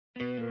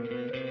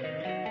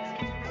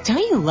Don't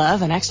you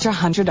love an extra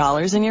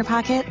 $100 in your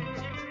pocket?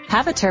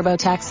 Have a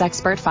TurboTax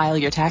expert file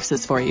your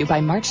taxes for you by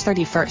March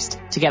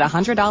 31st to get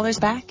 $100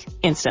 back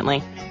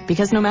instantly.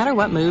 Because no matter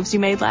what moves you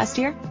made last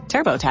year,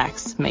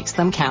 TurboTax makes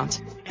them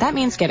count. That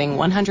means getting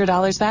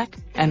 $100 back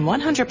and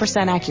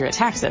 100% accurate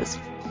taxes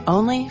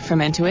only from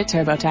Intuit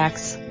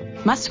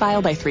TurboTax. Must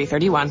file by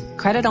 3/31.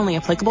 Credit only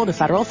applicable to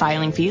federal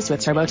filing fees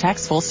with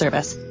TurboTax full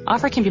service.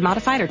 Offer can be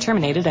modified or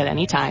terminated at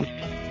any time.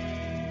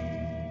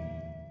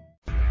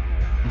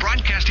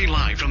 Broadcasting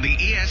live from the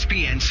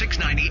ESPN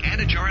 690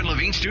 Anajar and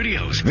Levine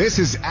studios. This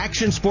is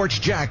Action Sports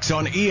Jax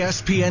on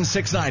ESPN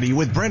 690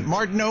 with Brent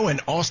Martineau and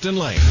Austin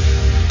Lane.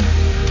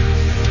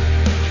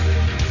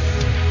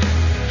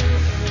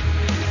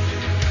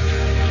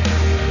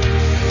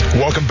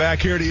 Welcome back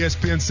here to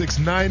ESPN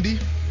 690.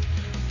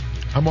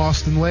 I'm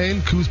Austin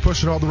Lane. Koo's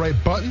pushing all the right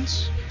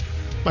buttons.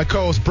 My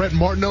co-host Brent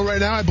Martineau right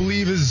now, I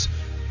believe, is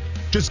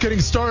just getting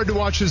started to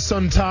watch his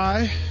son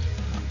Ty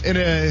in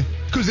a,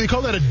 Koos, they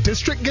call that a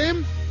district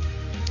game?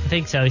 I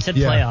think so. He said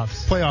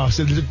playoffs. Playoffs.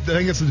 I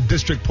think it's the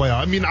district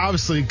playoff. I mean,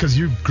 obviously, because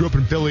you grew up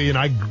in Philly and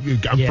I'm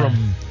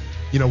from,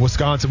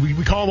 Wisconsin.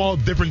 We call them all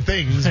different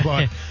things,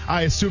 but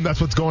I assume that's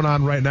what's going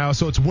on right now.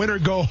 So it's win or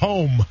go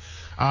home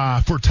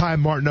for Ty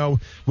Martineau.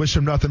 Wish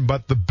him nothing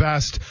but the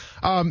best.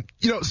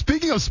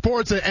 Speaking of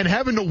sports and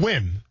having to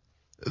win,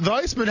 the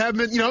Icemen have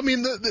been,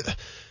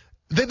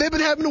 they've been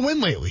having to win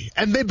lately,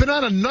 and they've been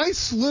on a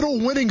nice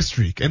little winning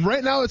streak. And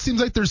right now it seems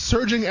like they're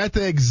surging at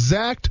the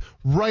exact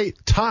right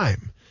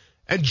time.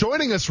 And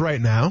joining us right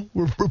now,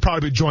 we'll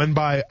probably be joined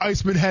by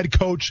Icemen head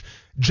coach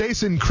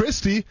Jason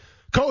Christie.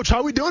 Coach,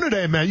 how we doing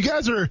today, man? You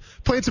guys are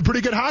playing some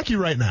pretty good hockey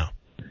right now.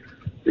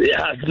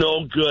 Yeah,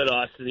 no good,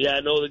 Austin.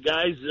 Yeah, no, the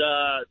guys,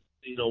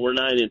 we're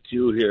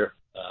 9-2 here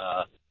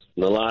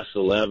in the last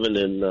 11,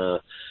 and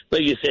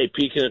like you say,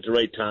 peaking at the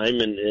right time,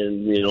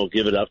 and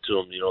give it up to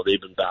them. They've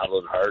been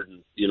battling hard,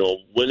 and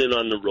winning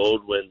on the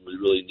road when we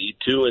really need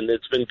to, and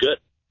it's been good.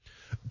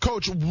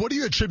 Coach, what do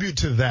you attribute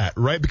to that,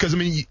 right? Because, I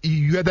mean,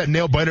 you had that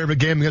nail-biter of a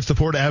game against the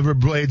Florida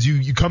Everblades.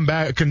 You come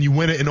back and you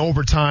win it in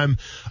overtime.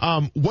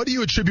 What do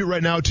you attribute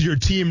right now to your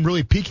team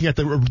really peaking at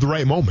the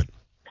right moment?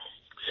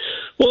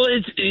 Well,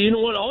 it's,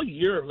 all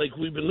year, like,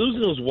 we've been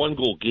losing those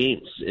one-goal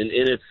games. And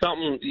it's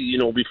something,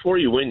 before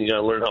you win, you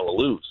got to learn how to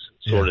lose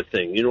sort of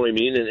thing. You know what I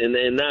mean?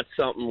 And that's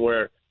something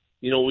where,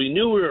 we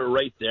knew we were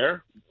right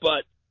there.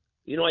 But,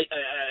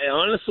 I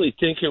honestly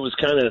think it was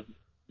kind of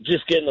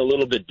just getting a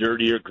little bit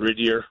dirtier,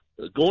 grittier,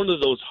 going to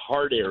those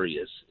hard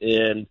areas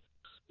and,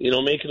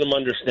 making them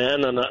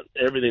understand that not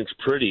everything's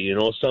pretty.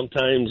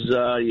 Sometimes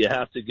you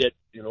have to get,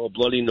 a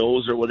bloody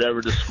nose or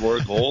whatever to score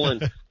a goal.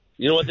 And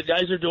you know what? The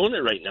guys are doing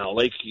it right now.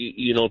 Like,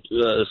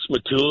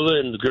 Smatula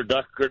and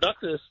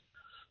Gerdukas,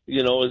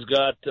 has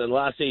got, in the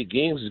last 8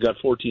 games, he's got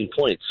 14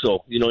 points.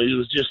 So, he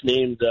was just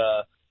named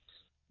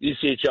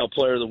ECHL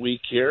Player of the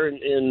Week here.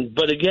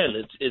 But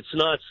again, it's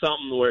not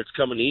something where it's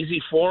coming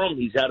easy for him.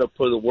 He's had to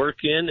put the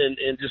work in,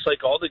 and just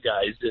like all the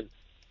guys, and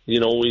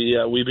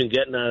we've been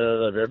getting that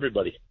out of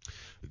everybody.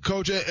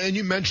 Coach, and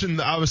you mentioned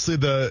obviously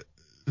the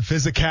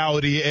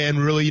physicality and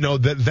really,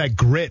 that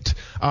grit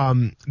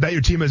that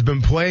your team has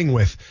been playing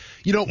with.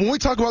 When we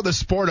talk about the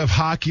sport of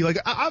hockey, like,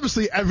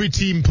 obviously every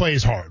team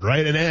plays hard,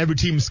 right? And every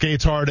team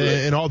skates hard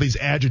and all these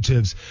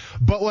adjectives.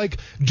 But,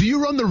 like, do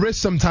you run the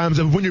risk sometimes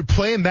of when you're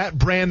playing that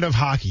brand of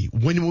hockey,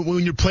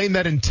 when you're playing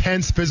that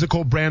intense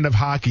physical brand of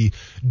hockey,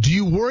 do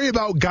you worry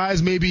about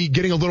guys maybe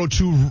getting a little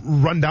too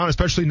run down,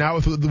 especially now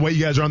with the way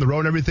you guys are on the road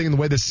and everything and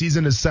the way the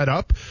season is set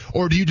up?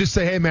 Or do you just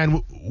say, hey,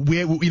 man, we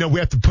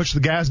have to push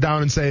the gas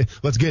down and say,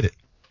 let's get it?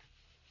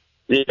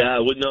 Yeah,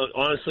 no,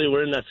 honestly,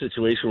 we're in that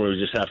situation where we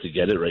just have to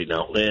get it right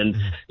now. And,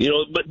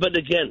 but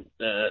again,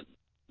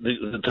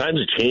 the times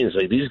have changed.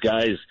 Like, these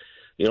guys,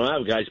 I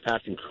have guys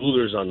packing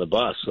coolers on the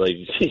bus, like,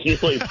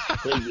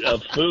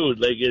 of food.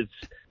 Like,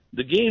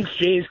 the game's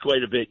changed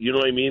quite a bit, you know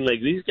what I mean?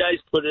 Like, these guys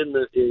put in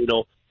the,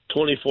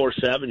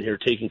 24/7 here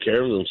taking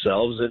care of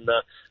themselves, and,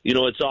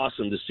 it's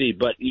awesome to see.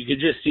 But you can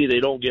just see they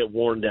don't get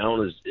worn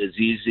down as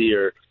easy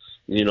or,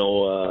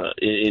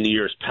 in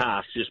years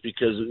past, just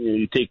because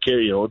you take care,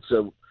 it's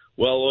a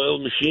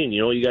well-oiled machine.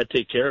 You got to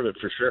take care of it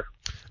for sure.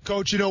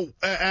 Coach,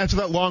 after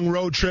that long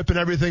road trip and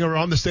everything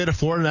around the state of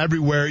Florida and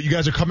everywhere, you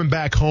guys are coming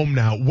back home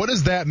now. What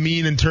does that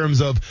mean in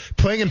terms of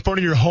playing in front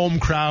of your home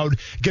crowd,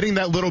 getting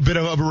that little bit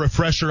of a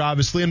refresher,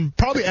 obviously, and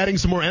probably adding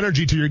some more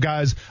energy to your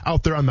guys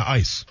out there on the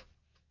ice?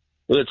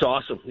 Well, it's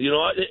awesome.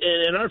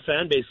 And our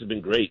fan base has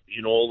been great.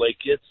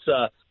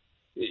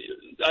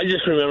 I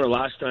just remember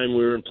last time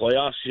we were in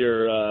playoffs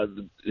here, a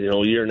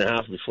year and a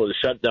half before the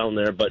shutdown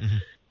there, but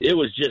it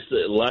was just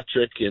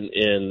electric, and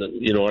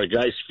our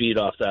guys feed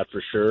off that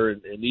for sure.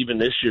 And even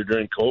this year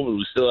during COVID,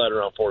 we still had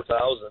around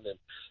 4,000, and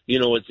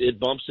it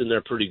bumps in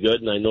there pretty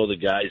good, and I know the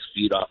guys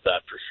feed off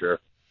that for sure.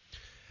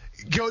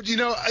 Coach,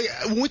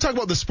 when we talk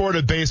about the sport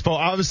of baseball,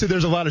 obviously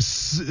there's a lot of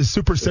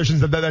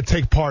superstitions that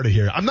take part of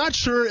here. I'm not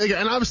sure,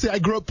 and obviously I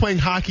grew up playing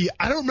hockey.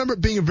 I don't remember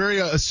it being a very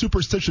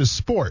superstitious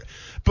sport.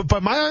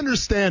 But my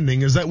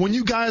understanding is that when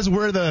you guys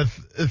wear the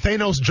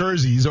Thanos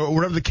jerseys or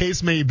whatever the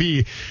case may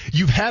be,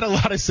 you've had a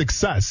lot of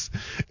success.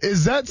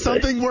 Is that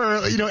something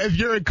where, if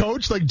you're a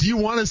coach, like, do you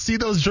want to see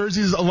those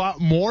jerseys a lot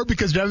more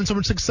because you're having so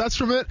much success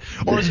from it?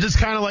 Or is it just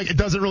kind of like it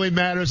doesn't really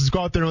matter, let's just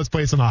go out there and let's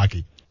play some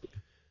hockey?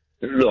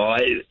 No,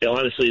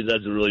 honestly, it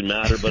doesn't really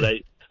matter, but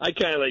I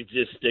kind of like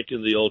just sticking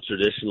to the old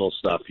traditional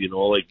stuff,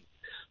 like,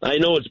 I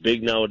know it's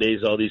big nowadays,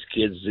 all these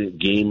kids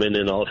gaming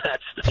and all that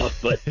stuff,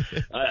 but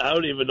I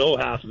don't even know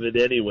half of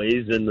it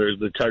anyways, and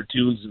the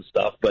cartoons and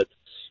stuff, but,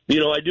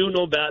 I do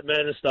know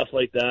Batman and stuff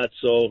like that,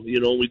 so,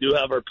 we do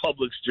have our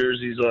Publix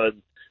jerseys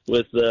on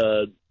with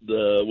the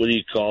what do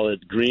you call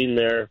it, green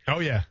there. Oh,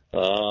 yeah.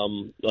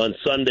 On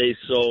Sundays,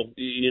 so,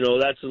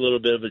 that's a little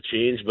bit of a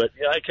change, but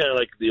I kind of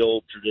like the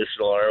old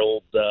traditional, our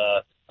old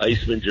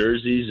Icemen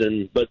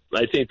jerseys, but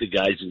I think the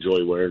guys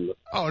enjoy wearing them.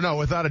 Oh, no,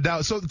 without a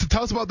doubt. So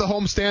tell us about the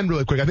home stand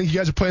really quick. I think you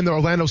guys are playing the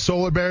Orlando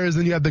Solar Bears,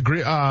 then you have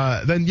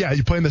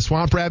you're playing the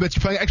Swamp Rabbits.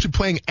 You're actually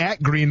playing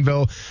at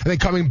Greenville, and then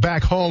coming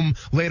back home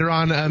later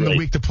on in the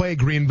week to play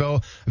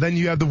Greenville. Then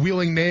you have the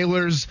Wheeling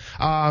Nailers,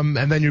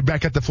 and then you're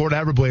back at the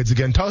Florida Everblades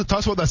again. Tell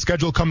us about that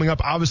schedule coming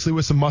up, obviously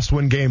with some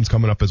must-win games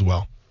coming up as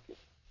well.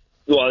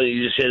 Well,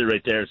 you just hit it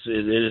right there. It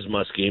is a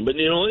must game. But,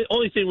 the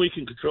only thing we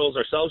can control is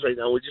ourselves right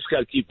now. We just got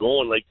to keep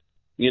going. Like,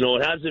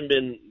 it hasn't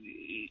been,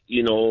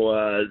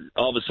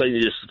 all of a sudden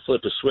you just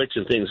flip a switch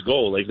and things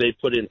go. Like, they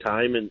put in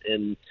time and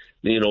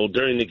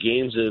during the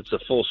games it's a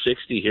full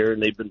 60 here,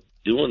 and they've been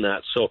doing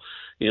that. So,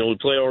 we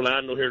play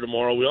Orlando here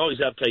tomorrow. We always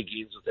have tight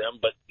games with them.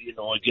 But,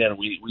 again,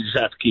 we just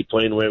have to keep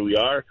playing where we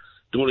are.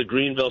 Going to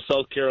Greenville,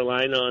 South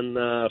Carolina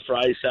on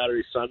Friday,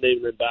 Saturday, Sunday,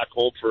 and then back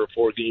home for a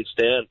 4-game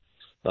stand.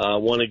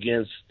 One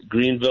against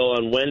Greenville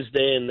on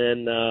Wednesday, and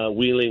then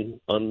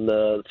Wheeling on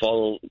the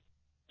following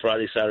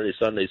Friday, Saturday,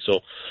 Sunday. So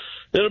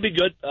it'll be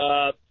good.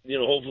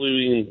 Hopefully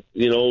we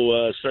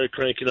can, start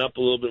cranking up a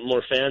little bit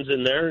more fans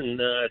in there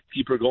and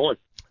keep her going.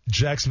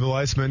 Jacksonville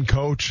Icemen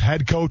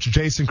head coach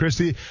Jason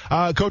Christie.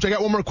 Coach, I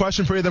got one more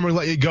question for you, then we'll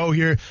let you go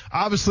here.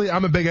 Obviously,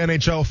 I'm a big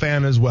NHL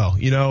fan as well,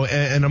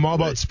 and I'm all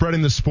about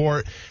spreading the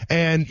sport.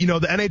 And, the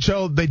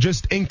NHL, they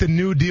just inked a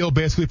new deal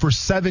basically for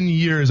 7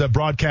 years, a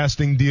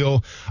broadcasting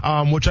deal,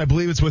 which I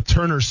believe is with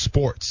Turner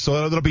Sports.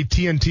 So it'll be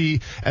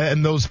TNT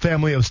and those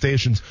family of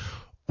stations.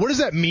 What does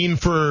that mean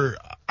for,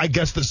 I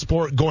guess, the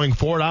sport going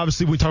forward?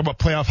 Obviously, we talk about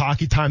playoff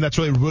hockey time. That's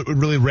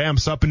really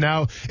ramps up, and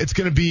now it's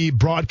going to be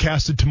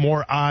broadcasted to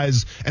more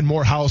eyes and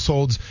more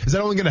households. Is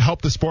that only going to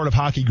help the sport of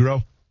hockey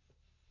grow?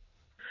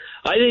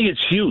 I think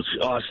it's huge,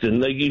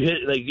 Austin.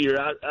 You're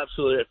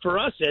absolutely for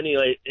us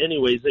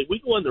anyways. Like, we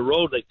go on the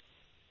road,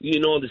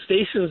 the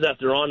stations that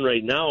they're on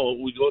right now.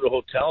 We go to a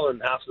hotel,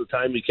 and half the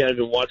time you can't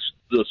even watch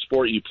the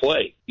sport you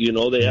play. They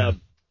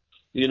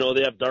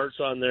have darts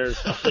on there and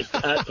stuff like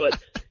that,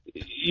 but.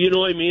 You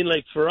know what I mean?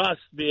 Like, for us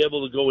to be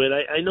able to go in,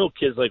 I know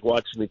kids like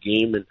watching the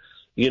game, and,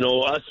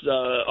 us,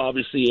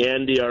 obviously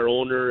Andy, our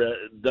owner,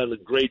 done a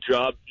great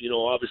job,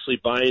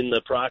 obviously buying the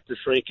practice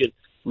rink and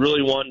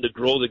really wanting to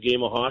grow the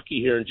game of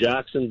hockey here in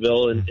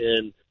Jacksonville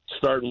and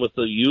starting with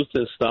the youth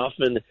and stuff.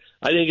 And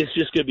I think it's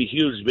just going to be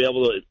huge to be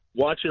able to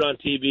watch it on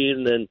TV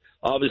and then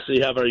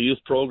obviously have our youth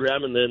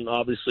program and then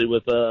obviously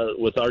with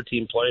our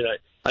team playing.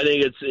 I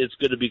think it's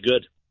going to be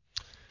good.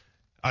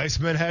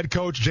 Icemen head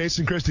coach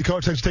Jason Christie.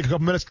 Coach, thanks for taking a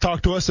couple minutes to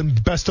talk to us,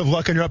 and best of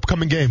luck in your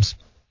upcoming games.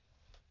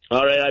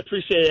 All right, I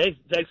appreciate it. Hey,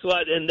 thanks a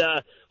lot, and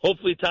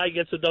hopefully Ty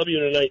gets a W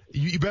tonight.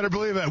 You better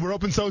believe it. We're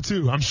hoping so,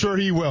 too. I'm sure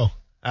he will.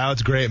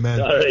 That's great, man.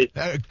 All right.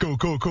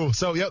 Cool.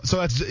 So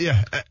that's,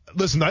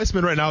 listen, the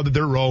Icemen right now,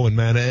 they're rolling,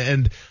 man.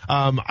 And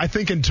I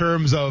think in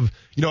terms of,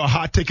 a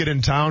hot ticket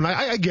in town,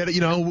 I get it.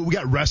 We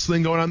got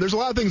wrestling going on. There's a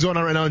lot of things going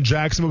on right now in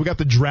Jacksonville. We got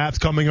the draft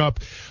coming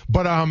up.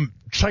 But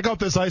check out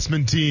this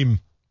Icemen team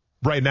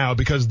right now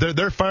because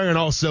they're firing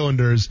all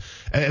cylinders.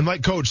 And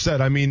like Coach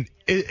said, I mean,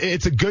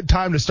 it's a good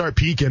time to start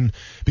peaking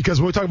because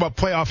when we talk about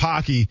playoff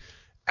hockey,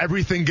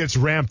 everything gets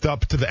ramped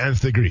up to the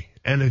nth degree.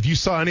 And if you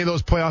saw any of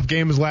those playoff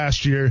games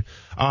last year,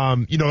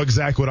 you know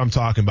exactly what I'm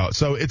talking about.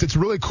 So it's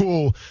really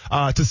cool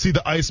to see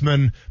the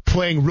Icemen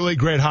playing really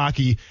great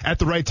hockey at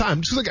the right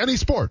time, just like any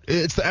sport.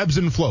 It's the ebbs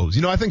and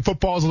flows. I think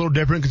football is a little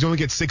different because you only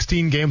get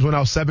 16 games, well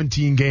now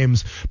 17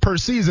 games per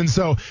season.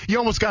 So you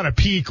almost got to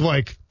peak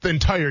like the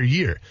entire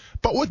year.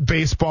 But with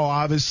baseball,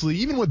 obviously,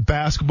 even with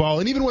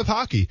basketball and even with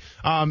hockey,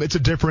 it's a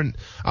different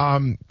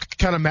kind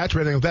of match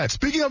or anything like that.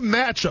 Speaking of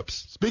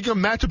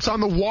matchups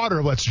on the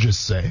water, let's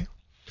just say.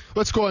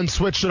 Let's go ahead and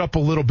switch it up a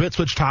little bit,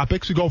 switch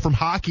topics. We go from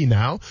hockey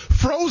now,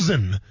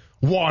 frozen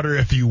water,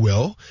 if you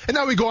will. And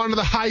now we go on to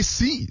the high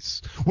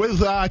seas with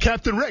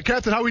Captain Rick.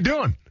 Captain, how we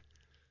doing?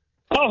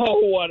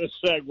 Oh, what a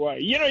segue.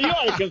 You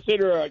ought to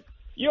consider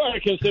You ought to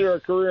consider a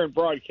career in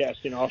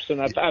broadcasting, Austin.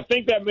 I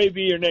think that may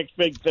be your next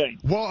big thing.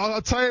 Well,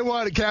 I'll tell you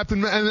what,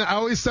 Captain, and I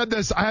always said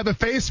this, I have a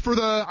face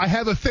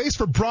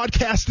for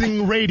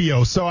broadcasting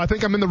radio, so I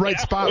think I'm in the right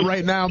spot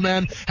right now,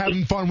 man,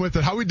 having fun with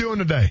it. How we doing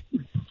today?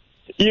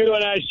 You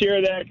and I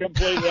share that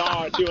completely.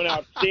 Doing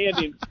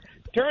outstanding.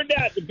 Turned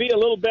out to be a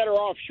little better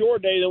offshore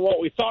day than what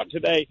we thought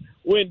today.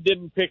 Wind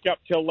didn't pick up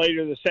till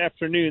later this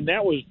afternoon.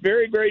 That was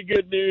very, very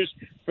good news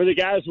for the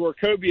guys who are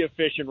cobia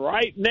fishing.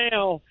 Right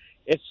now,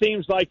 it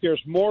seems like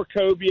there's more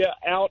cobia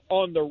out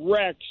on the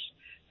wrecks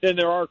than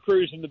there are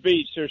cruising the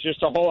beach. There's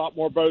just a whole lot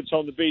more boats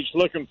on the beach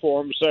looking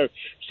for them, so it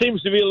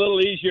seems to be a little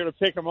easier to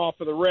pick them off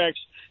of the wrecks.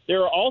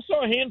 There are also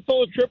a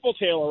handful of triple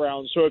tail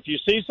around, so if you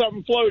see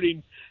something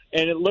floating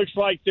and it looks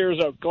like there's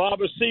a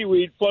glob of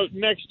seaweed floating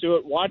next to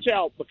it, watch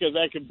out, because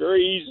that could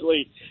very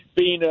easily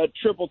be a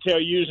triple tail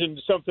using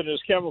something as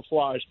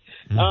camouflage.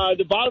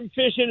 The bottom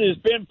fishing has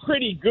been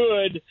pretty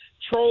good.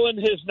 Trolling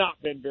has not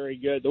been very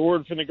good. The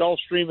word from the Gulf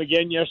Stream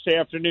again yesterday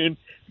afternoon,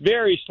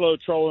 very slow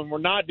trolling. We're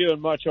not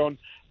doing much on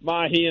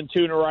mahi and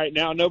tuna right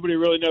now. Nobody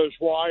really knows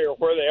why or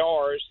where they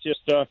are. It's just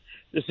the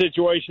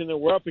situation that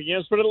we're up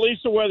against, but at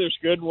least the weather's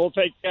good, and we'll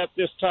take that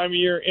this time of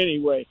year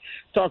anyway.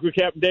 Talked with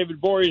Captain David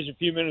Borges a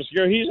few minutes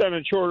ago. He's on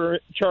a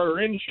charter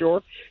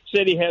inshore.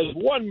 Said he has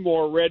one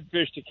more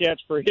redfish to catch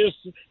for his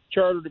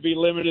charter to be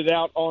limited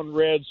out on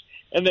reds.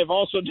 And they've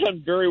also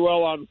done very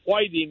well on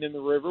whiting in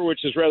the river,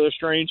 which is rather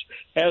strange.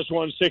 Has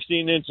one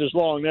 16 inches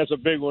long. That's a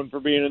big one for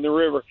being in the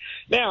river.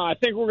 Now, I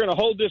think we're going to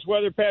hold this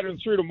weather pattern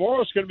through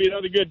tomorrow. It's going to be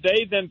another good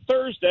day. Then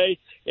Thursday,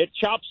 it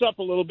chops up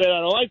a little bit.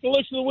 I don't like the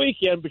looks of the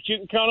weekend, but you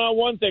can count on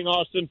one thing,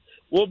 Austin.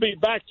 We'll be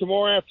back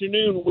tomorrow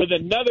afternoon with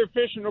another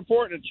fishing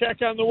report and a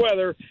check on the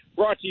weather,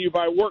 brought to you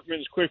by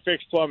Workman's Quick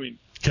Fix Plumbing.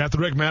 Captain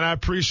Rick, man, I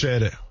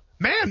appreciate it.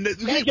 Man,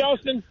 thank you,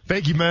 Austin.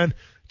 Thank you, man.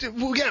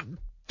 We got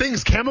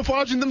things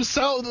camouflaging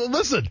themselves.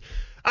 Listen,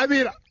 I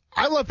mean,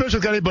 I love fishing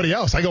like anybody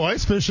else. I go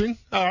ice fishing.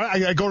 All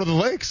right, I go to the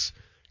lakes.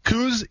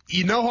 Coos,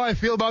 you know how I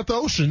feel about the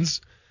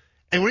oceans.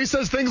 And when he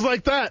says things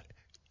like that,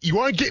 you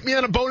want to get me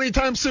on a boat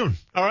anytime soon.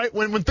 All right?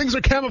 When things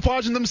are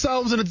camouflaging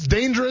themselves and it's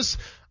dangerous,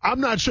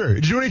 I'm not sure.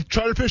 Did you do any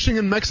charter fishing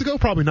in Mexico?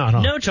 Probably not,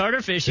 huh? No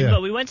charter fishing,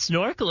 but we went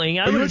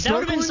snorkeling. That would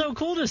have been so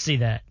cool to see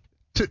that.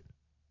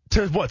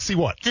 To what? See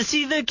what? To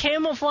see the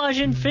camouflage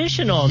and fish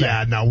and all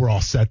that. Yeah, no, we're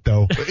all set,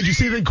 though. Did you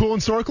see anything cool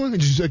in snorkeling?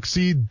 Did you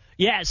see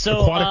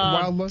aquatic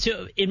wildlife?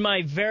 In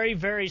my very,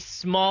 very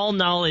small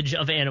knowledge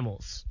of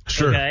animals.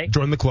 Sure. Okay?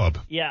 Join the club.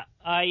 Yeah.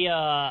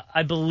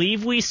 I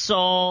believe we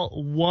saw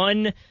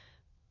one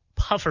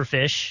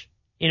pufferfish.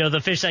 You know, the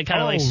fish that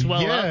kind of swell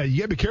up. Yeah, you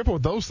got to be careful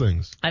with those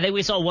things. I think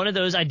we saw one of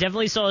those. I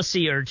definitely saw a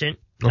sea urchin.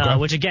 Okay.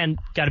 Which, again,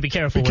 got to be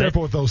careful with. Be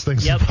careful with those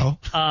things as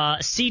well.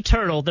 Sea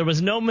turtle. There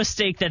was no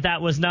mistake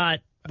that was not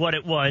what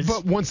it was.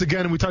 But once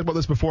again, and we talked about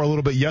this before a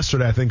little bit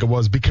yesterday, I think it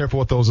was, be careful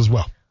with those as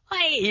well.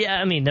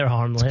 I mean, they're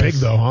harmless. It's big,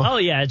 though, huh? Oh,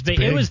 yeah, it's big.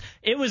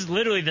 It was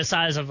literally the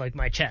size of, like,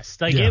 my chest.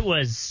 Like, it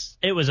was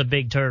a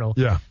big turtle.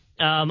 Yeah.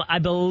 I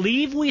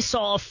believe we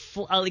saw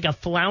a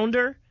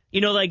flounder. You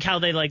know, like how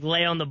they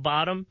lay on the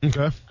bottom?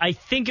 Okay. I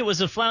think it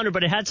was a flounder,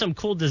 but it had some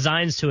cool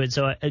designs to it,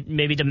 so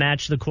maybe to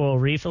match the coral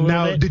reef a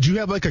little bit. Now, did you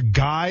have like a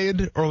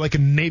guide or like a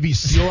Navy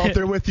SEAL out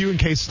there with you in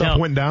case stuff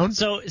went down?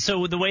 So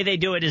the way they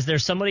do it is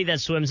there's somebody that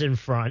swims in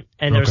front,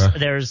 and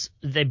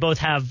they both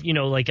have, you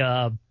know, like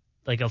a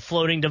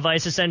floating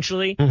device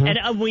essentially,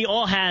 and we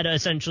all had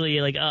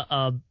essentially like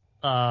a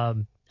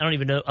I don't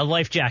even know, a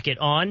life jacket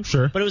on.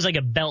 Sure. But it was like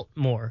a belt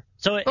more.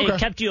 So it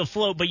kept you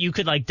afloat, but you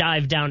could like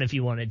dive down if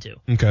you wanted to.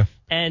 Okay.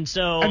 And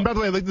by the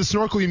way, like the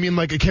snorkel, you mean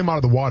like it came out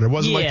of the water? It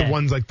wasn't like the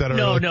ones like that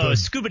are No,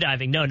 scuba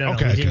diving. No, we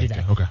didn't do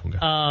that.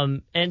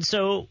 Okay. And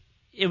so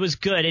it was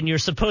good, and you're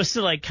supposed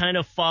to like kind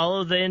of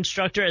follow the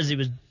instructor as he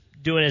was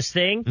doing his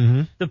thing.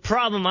 Mm-hmm. The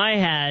problem I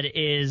had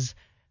is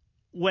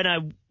when I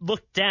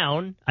looked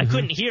down, I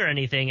couldn't hear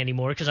anything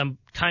anymore because I'm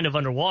kind of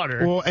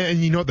underwater. Well, and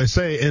you know what they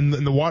say, in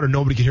the water,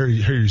 nobody can hear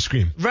you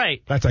scream.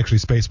 Right. That's actually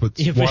space, but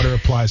water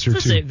applies here too.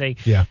 It's the same thing.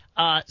 Yeah.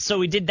 So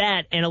we did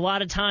that, and a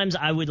lot of times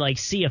I would like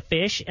see a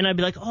fish, and I'd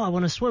be like, oh, I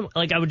want to swim.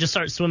 Like I would just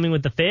start swimming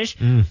with the fish,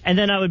 and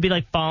then I would be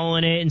like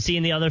following it and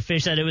seeing the other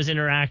fish that it was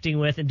interacting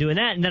with and doing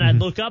that, and then I'd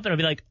look up and I'd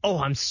be like, oh,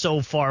 I'm so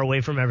far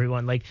away from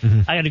everyone. Like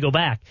I got to go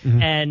back.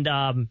 And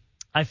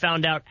I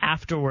found out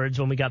afterwards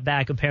when we got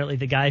back, apparently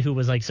the guy who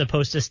was like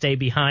supposed to stay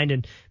behind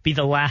and be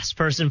the last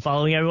person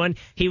following everyone,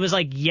 he was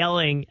like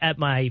yelling at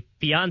my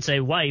fiance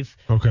wife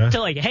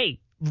to like, hey,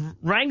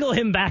 wrangle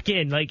him back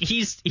in. Like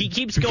he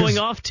keeps going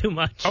off too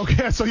much.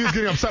 Okay, so he was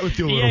getting upset with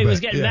you a little bit. Yeah, he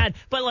was getting mad.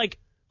 But like,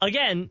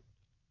 again,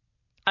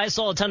 I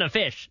saw a ton of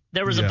fish.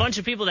 There was a bunch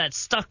of people that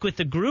stuck with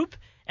the group.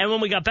 And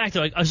when we got back,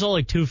 they're like, I saw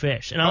like 2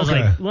 fish. And I was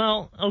like,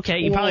 well, okay,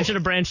 you probably should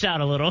have branched out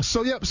a little.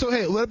 So,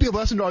 hey, let it be a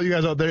lesson to all you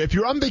guys out there. If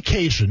you're on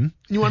vacation and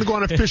you want to go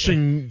on a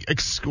fishing,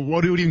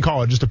 what do you even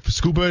call it? Just a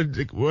scuba?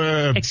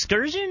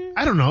 Excursion?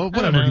 I don't know.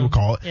 Whatever you would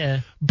call it.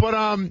 Yeah. But,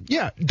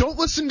 don't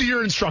listen to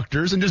your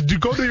instructors and just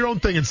go do your own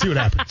thing and see what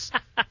happens.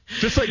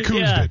 Just like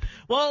Coons did.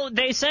 Well,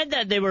 they said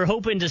that they were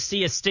hoping to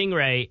see a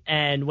stingray.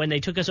 And when they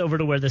took us over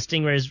to where the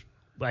stingrays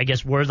I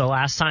guess were the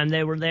last time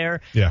they were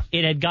there. Yeah.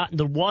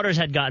 The waters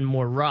had gotten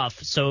more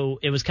rough, so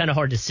it was kind of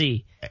hard to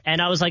see.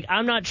 And I was like,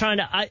 I'm not trying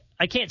to,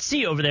 I can't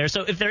see over there.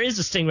 So if there is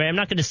a stingray, I'm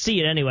not going to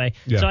see it anyway.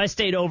 Yeah. So I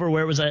stayed over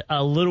where it was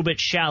a little bit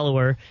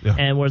shallower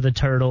and where the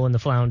turtle and the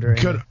flounder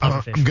and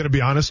I'm going to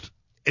be honest.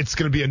 It's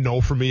going to be a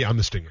no for me on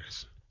the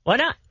stingrays. Why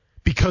not?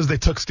 Because they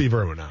took Steve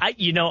Irwin out. I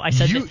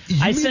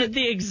said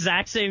the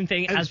exact same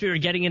thing as we were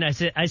getting in. I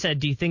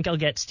said, do you think I'll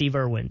get Steve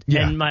Irwin?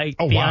 Yeah. And my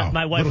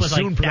wife was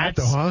soon like, for that,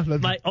 though,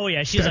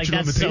 huh? She's like,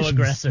 that's so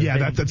aggressive.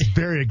 Yeah, that's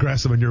very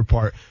aggressive on your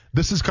part.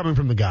 This is coming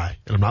from the guy,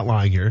 and I'm not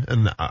lying here,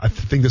 and I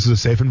think this is a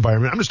safe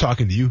environment. I'm just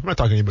talking to you. I'm not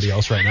talking to anybody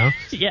else right now.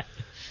 Yeah.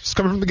 It's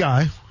coming from the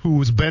guy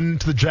who's been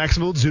to the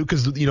Jacksonville Zoo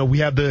because, we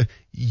have the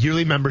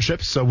yearly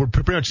membership, so we're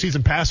pretty much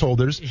season pass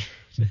holders.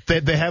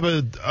 They have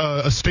a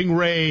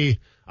stingray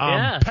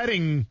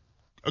petting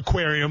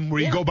aquarium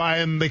where you go by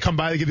and they come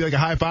by, they give you like a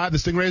high five. The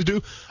stingrays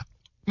do.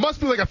 Must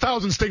be like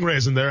 1,000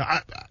 stingrays in there.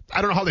 I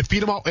don't know how they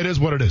feed them all. It is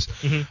what it is.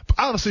 Mm-hmm. But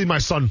honestly, my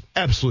son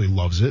absolutely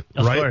loves it.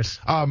 Of right? course.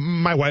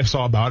 My wife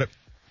saw about it.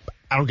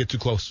 I don't get too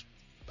close.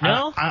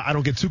 No? I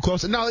don't get too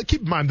close. And now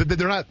keep in mind that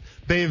they're not.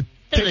 They've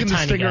taken the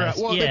stinger out.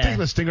 Well, they've taken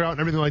the stinger out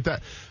and everything like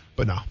that.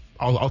 But no,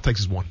 all it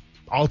takes is one.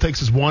 All it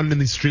takes is one in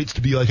these streets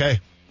to be like, hey.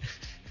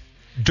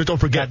 Just don't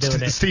forget,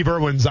 Steve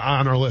Irwin's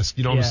on our list.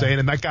 You know what I'm saying?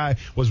 And that guy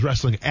was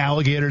wrestling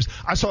alligators.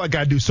 I saw that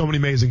guy do so many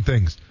amazing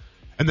things.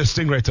 And the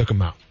stingray took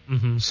him out.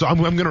 Mm-hmm. So I'm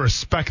going to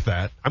respect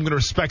that. I'm going to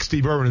respect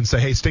Steve Irwin and say,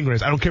 hey,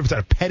 stingrays, I don't care if it's at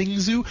a petting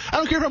zoo. I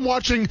don't care if I'm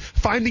watching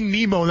Finding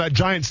Nemo and that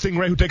giant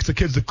stingray who takes the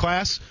kids to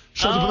class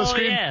shows up on the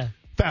screen. Yeah.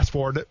 Fast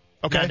forward it.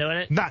 Okay. Not doing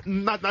it?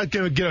 Not going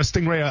to get a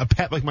stingray a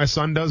pet like my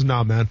son does.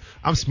 No, man.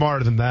 I'm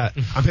smarter than that.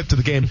 I'm hip to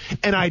the game.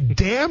 And I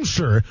damn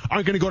sure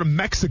aren't going to go to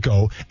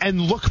Mexico and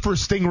look for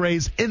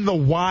stingrays in the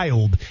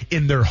wild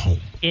in their home.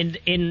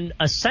 In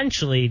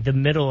essentially the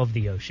middle of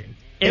the ocean.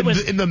 It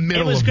was in the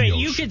middle of the ocean. It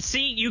was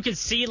great. You could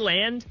see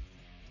land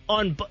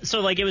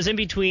so like it was in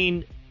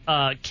between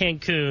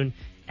Cancun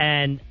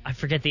and I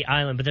forget the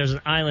island, but there's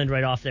an island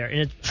right off there.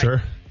 And it's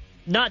sure.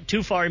 Not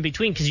too far in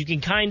between because you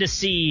can kind of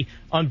see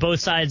on both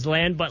sides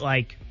land, but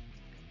like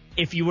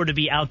if you were to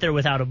be out there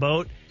without a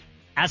boat,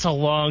 that's a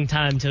long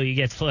time till you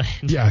get to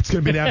land. Yeah, it's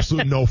going to be an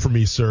absolute no for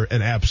me, sir.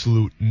 An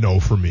absolute no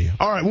for me.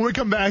 All right, when we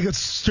come back, let's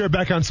steer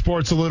back on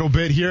sports a little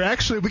bit here.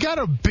 Actually, we got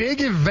a big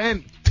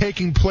event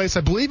taking place.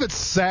 I believe it's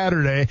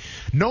Saturday.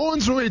 No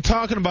one's really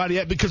talking about it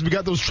yet because we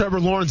got those Trevor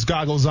Lawrence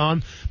goggles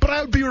on. But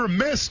I would be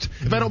remiss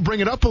if I don't bring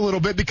it up a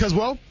little bit because,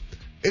 well,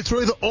 it's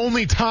really the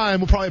only time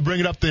we'll probably bring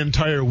it up the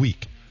entire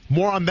week.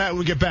 More on that when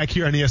we get back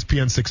here on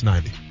ESPN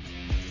 690.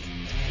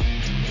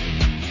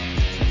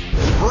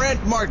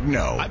 Brent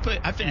Martineau.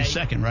 I finished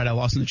second, right? I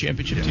lost in the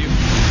championship to you.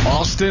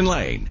 Austin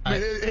Lane.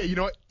 Hey, you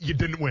know what? You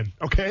didn't win,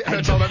 okay?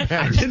 That's all that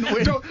matters. I didn't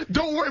win.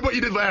 Don't worry about what you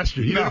did last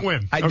year. You didn't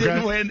win. I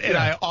didn't win, and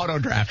I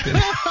auto-drafted.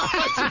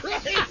 That's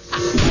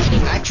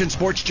right. Action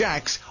Sports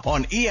Jax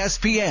on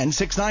ESPN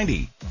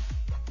 690.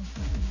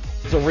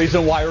 The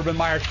reason why Urban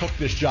Meyer took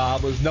this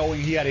job was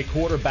knowing he had a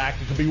quarterback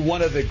that could be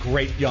one of the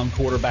great young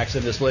quarterbacks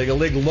in this league, a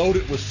league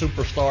loaded with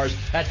superstars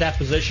at that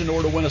position. In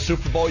order to win a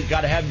Super Bowl, you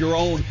got to have your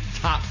own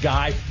top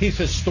guy. He's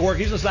historic.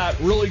 He's just not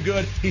really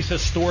good. He's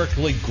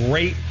historically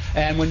great.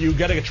 And when you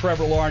get a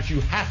Trevor Lawrence, you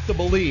have to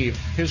believe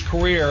his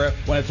career,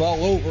 when it's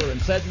all over and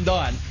said and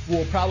done,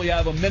 will probably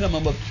have a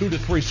minimum of 2 to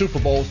 3 Super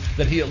Bowls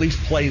that he at least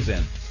plays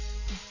in.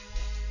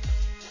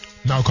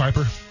 Now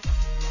Kuiper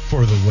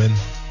for the win.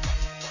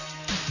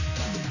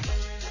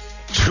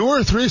 2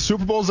 or 3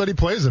 Super Bowls that he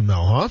plays in,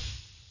 Mel, huh?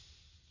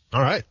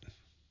 All right.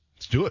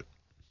 Let's do it.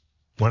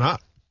 Why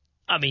not?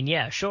 I mean,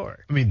 yeah, sure.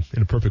 I mean,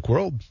 in a perfect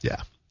world, yeah.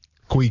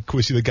 Can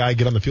we see the guy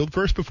get on the field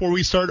first before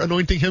we start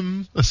anointing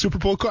him a Super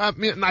Bowl? I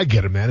mean, I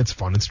get it, man. It's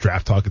fun. It's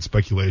draft talk. It's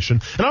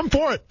speculation. And I'm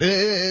for it.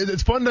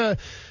 It's fun to,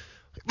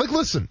 like,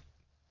 listen,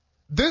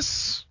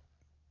 this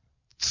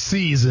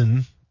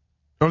season,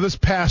 or this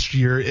past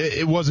year,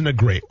 it wasn't a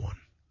great one,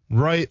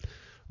 right?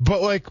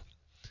 But, like,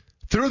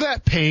 through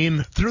that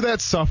pain, through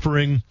that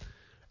suffering,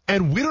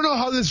 and we don't know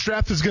how this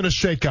draft is going to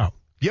shake out.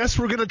 Yes,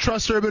 we're going to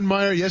trust Urban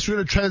Meyer. Yes, we're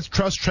going to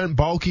trust Trent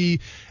Baalke,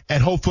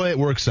 and hopefully it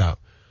works out.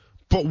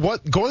 But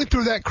what going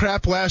through that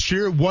crap last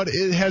year, what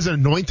it has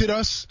anointed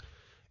us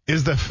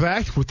is the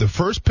fact with the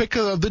first pick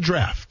of the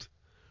draft,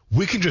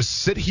 we can just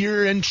sit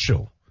here and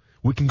chill.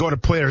 We can go to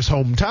players'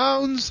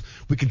 hometowns.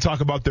 We can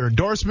talk about their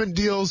endorsement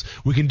deals.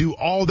 We can do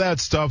all that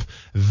stuff.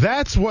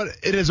 That's what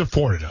it has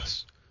afforded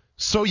us.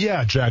 So,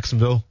 yeah,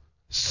 Jacksonville,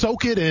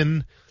 soak it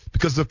in,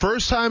 because the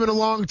first time in a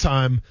long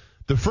time,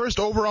 the first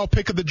overall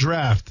pick of the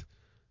draft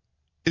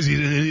is an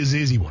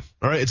easy one.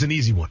 All right, it's an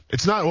easy one.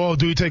 It's not, well,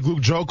 do we take Luke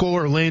Joeckel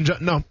or Lane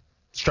Johnson? No,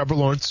 it's Trevor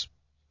Lawrence.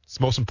 It's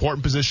the most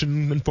important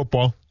position in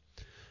football,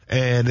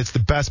 and it's the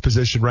best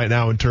position right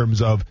now in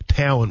terms of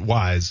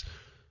talent-wise.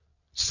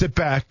 Sit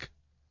back,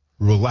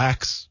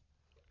 relax,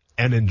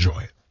 and enjoy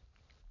it.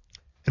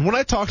 And when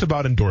I talked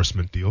about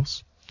endorsement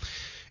deals,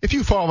 if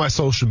you follow my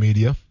social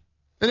media,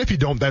 and if you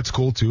don't, that's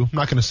cool too. I'm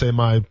not going to say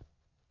my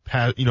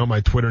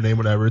Twitter name,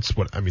 whatever. It's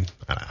what I mean,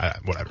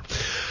 whatever.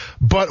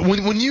 But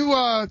when you,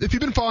 if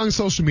you've been following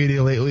social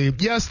media lately,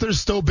 yes,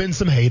 there's still been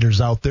some haters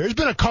out there. There's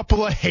been a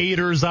couple of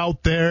haters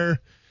out there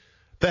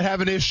that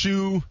have an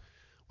issue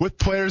with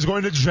players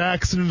going to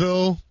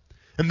Jacksonville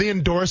and the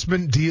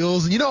endorsement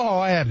deals. And you know how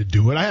I had to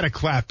do it. I had to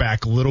clap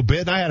back a little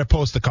bit, and I had to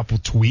post a couple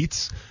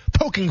tweets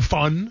poking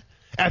fun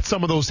at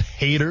some of those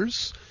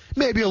haters.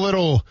 Maybe a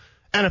little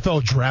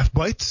NFL draft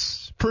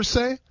bites, per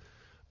se.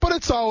 But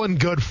it's all in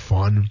good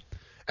fun.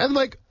 And,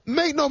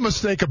 make no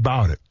mistake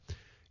about it.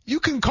 You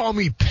can call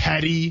me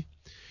petty.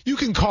 You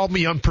can call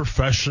me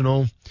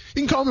unprofessional. You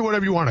can call me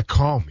whatever you want to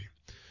call me.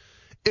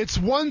 It's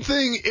one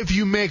thing if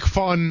you make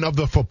fun of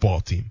the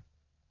football team.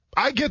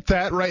 I get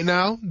that right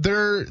now.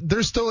 They're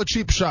still a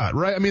cheap shot,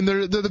 right? I mean,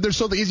 they're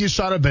still the easiest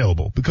shot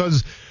available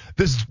because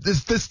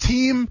this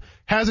team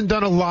hasn't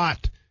done a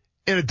lot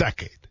in a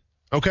decade,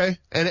 okay?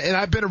 And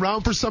I've been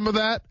around for some of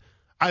that.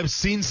 I've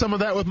seen some of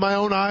that with my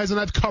own eyes, and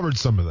I've covered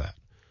some of that.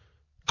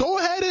 Go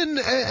ahead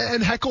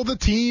and heckle the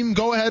team.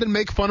 Go ahead and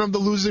make fun of the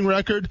losing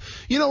record.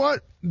 You know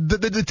what?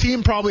 The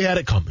team probably had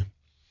it coming.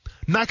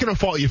 Not going to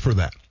fault you for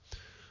that.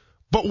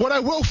 But what I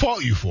will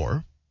fault you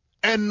for,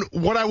 and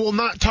what I will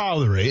not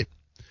tolerate,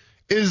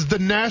 is the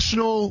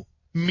national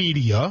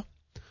media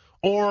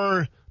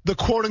or the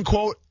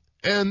quote-unquote,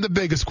 and the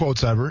biggest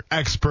quotes ever,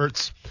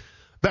 experts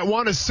that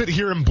want to sit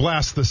here and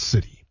blast the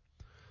city,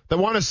 that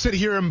want to sit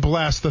here and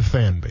blast the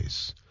fan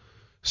base.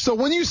 So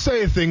when you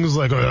say things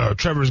like,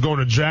 Trevor's going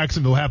to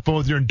Jacksonville, have fun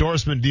with your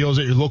endorsement deals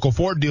at your local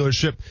Ford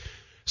dealership,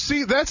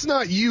 see, that's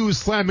not you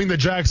slamming the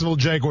Jacksonville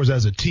Jaguars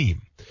as a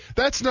team.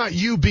 That's not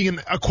you being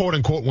a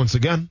quote-unquote, once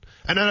again,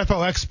 an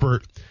NFL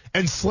expert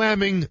and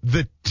slamming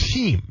the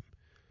team.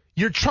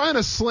 You're trying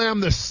to slam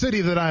the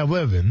city that I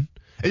live in,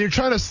 and you're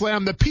trying to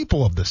slam the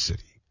people of the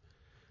city.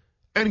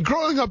 And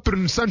growing up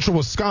in central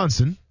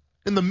Wisconsin,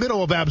 in the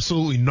middle of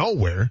absolutely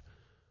nowhere,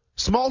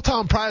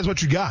 small-town pride is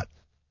what you got.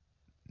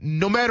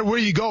 No matter where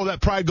you go,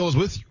 that pride goes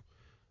with you.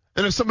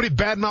 And if somebody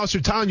badmouths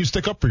your town, you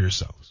stick up for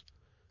yourselves.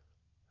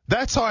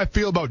 That's how I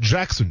feel about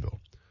Jacksonville.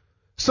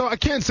 So I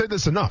can't say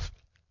this enough.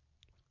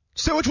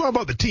 Say what you want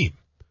about the team,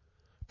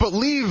 but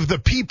leave the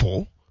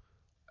people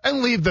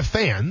and leave the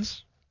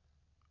fans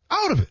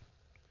out of it.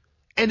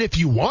 And if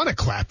you want to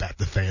clap at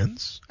the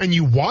fans, and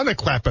you want to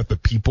clap at the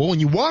people,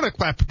 and you want to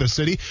clap at the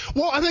city,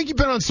 well, I think you've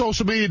been on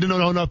social media to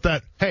know enough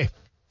that, hey,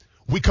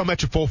 we come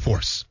at you full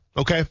force,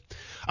 okay?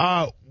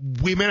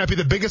 We may not be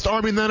the biggest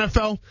army in the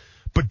NFL,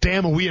 but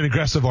damn, are we an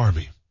aggressive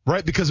army,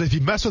 right? Because if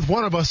you mess with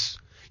one of us,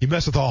 you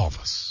mess with all of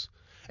us.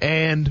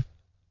 And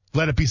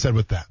let it be said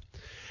with that.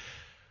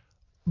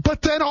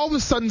 But then all of a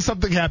sudden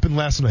something happened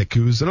last night,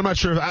 Coos, and I'm not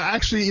sure if I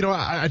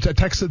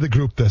texted the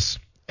group this,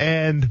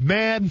 and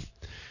man,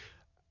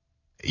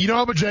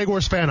 I'm a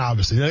Jaguars fan,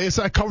 obviously.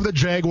 I cover the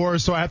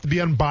Jaguars, so I have to be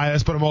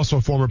unbiased, but I'm also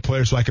a former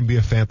player, so I can be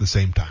a fan at the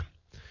same time.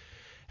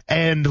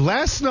 And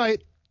last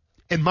night,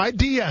 in my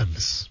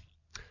DMs,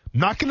 I'm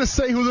not going to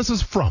say who this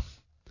is from,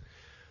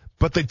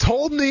 but they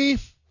told me,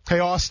 hey,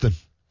 Austin,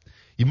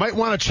 you might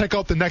want to check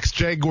out the next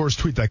Jaguars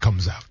tweet that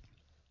comes out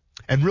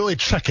and really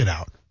check it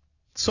out.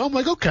 So I'm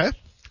like, okay.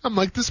 I'm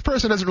like, this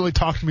person hasn't really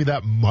talked to me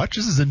that much.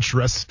 This is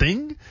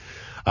interesting.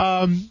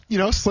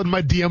 Slid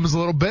my DMs a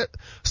little bit.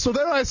 So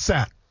there I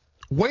sat,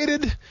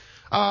 waited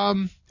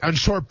on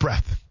short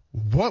breath.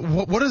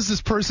 What is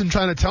this person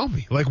trying to tell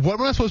me? Like, what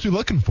am I supposed to be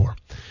looking for?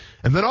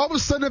 And then all of a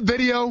sudden a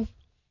video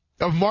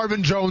of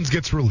Marvin Jones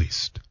gets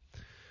released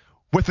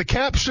with the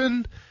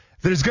caption,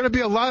 there's going to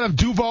be a lot of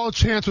Duval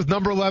chants with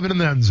number 11 in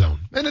the end zone.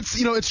 And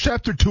it's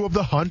chapter 2 of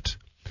The Hunt.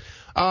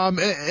 And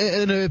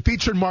it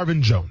featured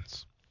Marvin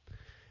Jones.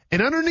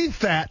 And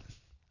underneath that,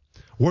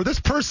 where this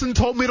person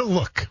told me to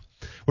look,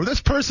 where this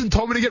person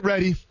told me to get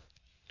ready,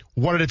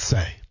 what did it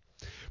say?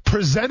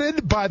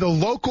 Presented by the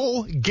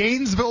local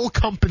Gainesville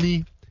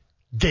company,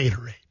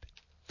 Gatorade.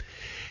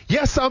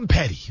 Yes, I'm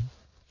petty.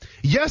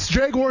 Yes,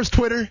 Jaguars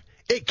Twitter,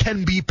 it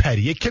can be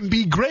petty. It can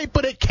be great,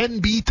 but it can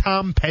be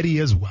Tom Petty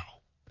as well.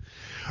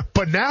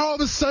 But now all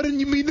of a sudden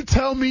you mean to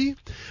tell me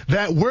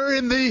that we're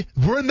in the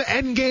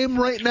end game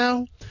right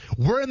now?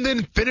 We're in the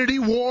Infinity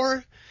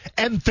War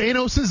and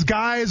Thanos'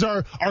 guys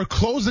are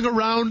closing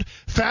around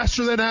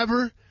faster than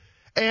ever,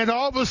 and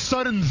all of a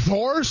sudden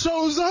Thor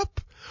shows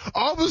up?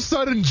 All of a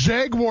sudden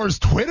Jaguars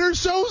Twitter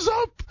shows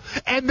up,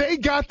 and they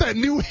got that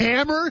new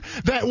hammer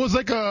that was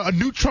like a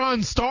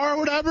neutron star or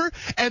whatever,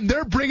 and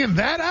they're bringing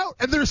that out,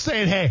 and they're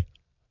saying, hey,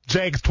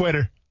 Jags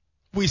Twitter,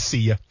 we see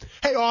ya.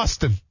 Hey,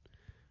 Austin,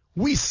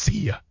 we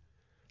see ya.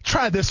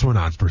 Try this one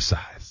on for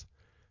size.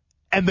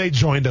 And they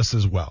joined us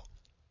as well.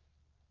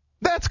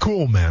 That's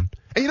cool, man.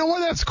 And you know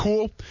why that's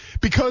cool?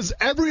 Because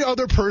every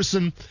other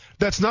person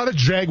that's not a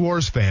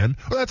Jaguars fan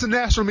or that's a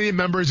national media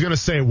member is going to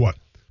say what?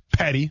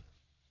 Petty.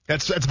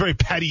 That's very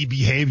petty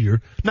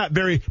behavior, not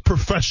very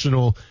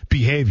professional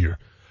behavior.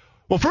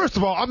 Well, first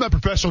of all, I'm not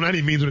professional in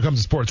any means when it comes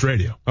to sports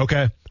radio,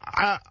 okay?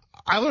 I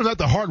learned that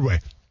the hard way.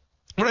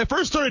 When I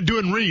first started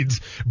doing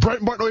reads,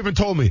 Brent Martin even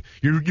told me,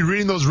 you're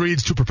reading those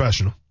reads too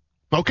professional.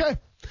 Okay.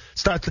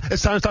 It's time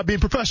to stop being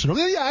professional.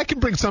 Yeah, I can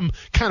bring some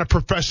kind of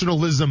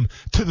professionalism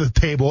to the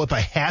table if I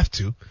have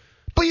to.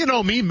 But you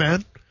know me,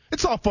 man.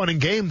 It's all fun and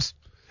games.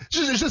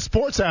 It's just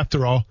sports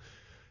after all.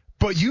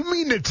 But you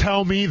mean to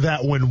tell me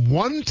that when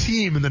one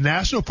team in the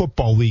National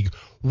Football League,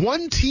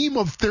 one team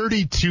of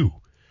 32,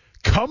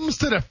 comes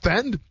to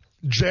defend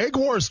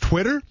Jaguars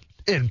Twitter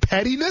in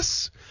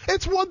pettiness?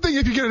 It's one thing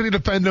if you're going to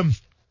defend them,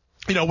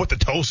 with the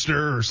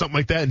toaster or something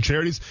like that in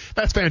charities.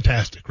 That's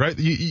fantastic, right?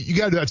 You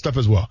got to do that stuff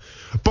as well.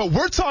 But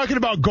we're talking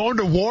about going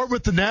to war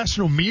with the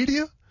national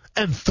media,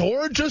 and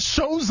Thor just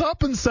shows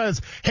up and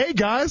says, hey,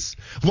 guys,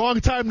 long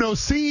time no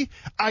see.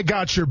 I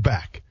got your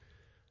back.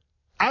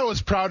 I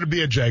was proud to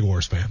be a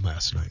Jaguars fan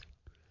last night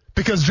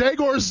because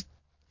Jaguars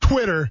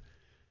Twitter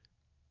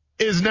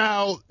is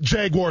now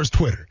Jaguars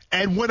Twitter.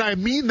 And when I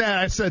mean that,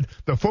 I said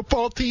the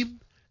football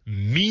team,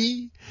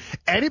 me,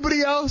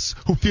 anybody else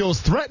who feels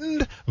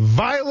threatened,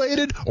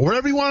 violated, or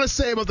whatever you want to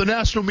say about the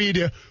national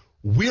media,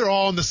 we're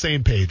all on the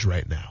same page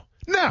right now.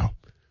 Now,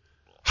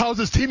 how's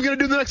this team going to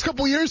do in the next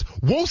couple of years?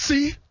 We'll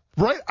see,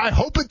 right? I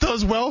hope it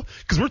does well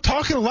because we're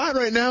talking a lot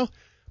right now.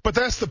 But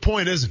that's the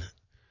point, isn't it?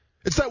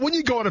 It's that when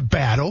you go into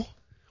battle,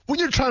 when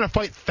you're trying to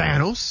fight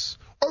Thanos,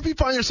 or if you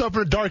find yourself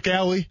in a dark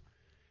alley,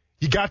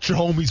 you got your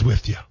homies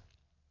with you,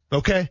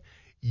 okay?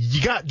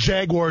 You got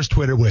Jaguars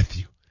Twitter with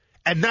you.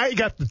 And now you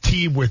got the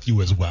team with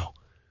you as well.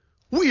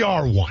 We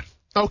are one,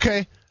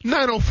 okay?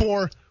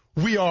 904,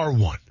 we are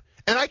one.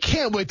 And I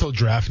can't wait till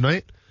draft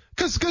night,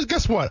 because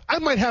guess what? I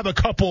might have a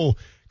couple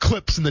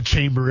clips in the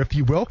chamber, if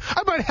you will.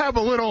 I might have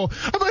a little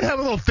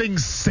thing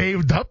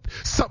saved up,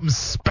 something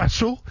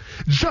special,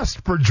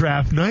 just for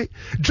draft night,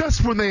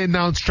 just when they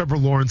announce Trevor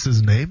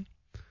Lawrence's name.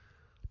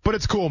 But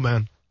it's cool,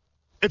 man.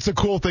 It's a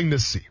cool thing to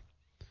see.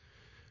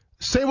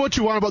 Say what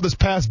you want about this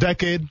past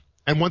decade,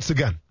 and once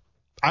again,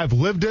 I've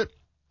lived it.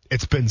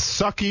 It's been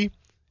sucky.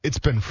 It's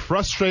been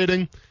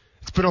frustrating.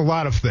 It's been a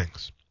lot of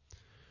things.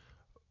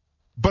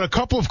 But a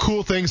couple of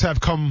cool things have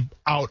come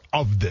out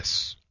of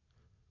this.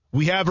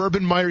 We have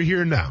Urban Meyer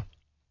here now.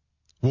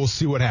 We'll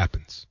see what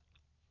happens.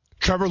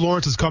 Trevor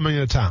Lawrence is coming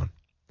into town.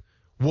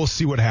 We'll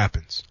see what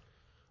happens.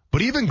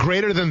 But even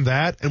greater than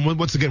that, and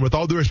once again, with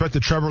all due respect to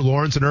Trevor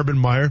Lawrence and Urban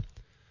Meyer,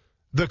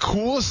 the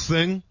coolest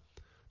thing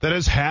that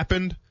has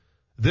happened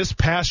this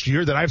past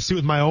year that I've seen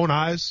with my own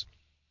eyes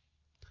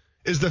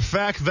is the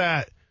fact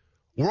that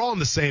we're all on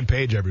the same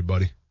page,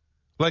 everybody.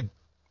 Like,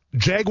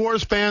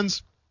 Jaguars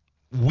fans,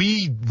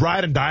 we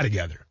ride and die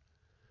together.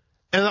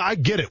 And I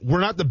get it.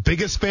 We're not the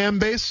biggest fan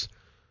base,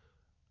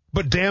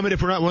 but damn it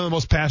if we're not one of the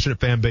most passionate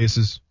fan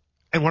bases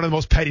and one of the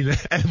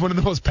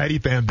most petty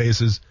fan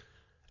bases.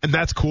 And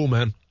that's cool,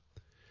 man.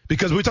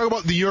 Because we talk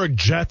about the New York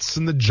Jets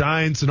and the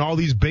Giants and all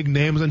these big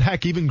names and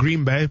heck, even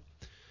Green Bay.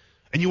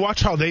 And you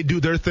watch how they do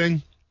their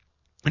thing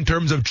in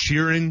terms of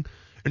cheering,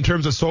 in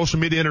terms of social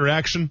media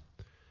interaction.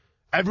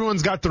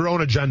 Everyone's got their own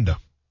agenda.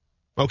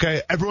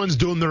 Okay? Everyone's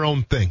doing their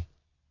own thing.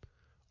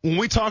 When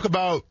we talk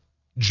about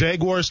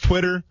Jaguars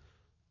Twitter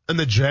and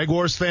the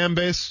Jaguars fan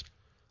base,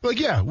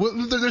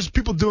 there's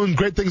people doing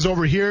great things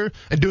over here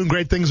and doing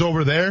great things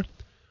over there.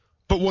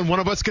 But when one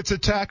of us gets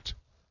attacked,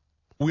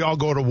 we all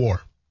go to war.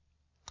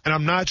 And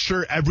I'm not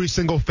sure every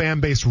single fan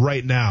base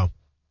right now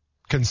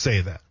can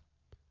say that.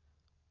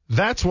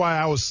 That's why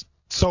I was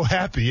so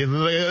happy. And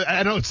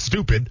I know it's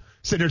stupid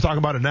sitting here talking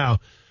about it now,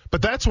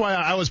 but that's why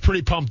I was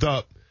pretty pumped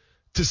up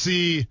to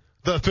see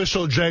the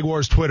official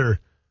Jaguars Twitter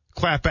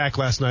clap back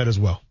last night as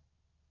well.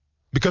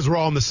 Because we're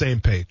all on the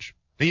same page.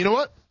 And you know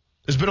what?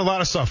 There's been a lot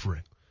of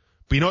suffering.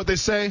 But you know what they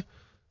say?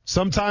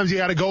 Sometimes you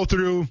got to go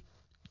through,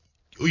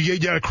 you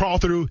got to crawl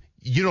through,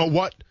 you know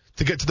what,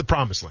 to get to the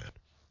promised land.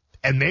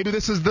 And maybe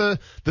this is the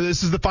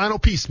final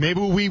piece.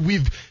 Maybe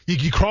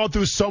you crawled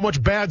through so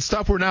much bad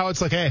stuff where now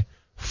it's like, hey,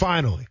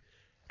 finally.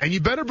 And you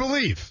better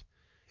believe,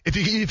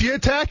 if you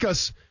attack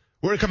us,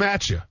 we're going to come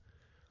at you.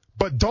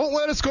 But don't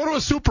let us go to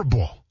a Super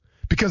Bowl,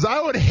 because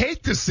I would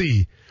hate to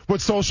see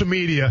what social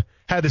media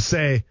had to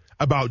say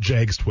about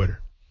Jags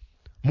Twitter.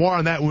 More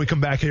on that when we come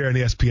back here on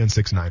ESPN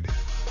 690.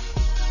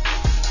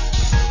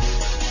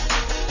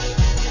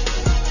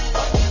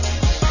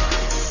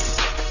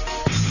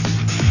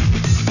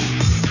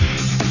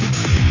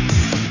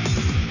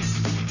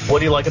 What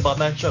do you like about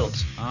Mac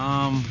Jones?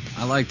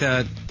 I like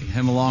that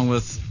him, along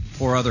with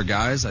 4 other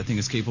guys, I think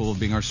is capable of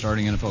being our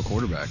starting NFL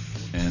quarterback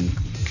and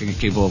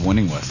capable of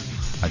winning with.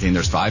 I think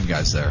there's 5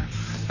 guys there.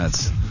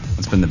 That's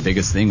been the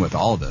biggest thing with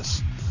all of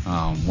this.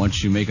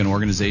 Once you make an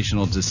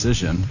organizational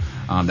decision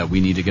that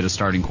we need to get a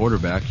starting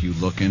quarterback, you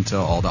look into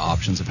all the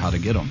options of how to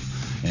get them.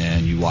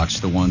 And you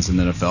watch the ones in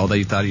the NFL that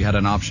you thought you had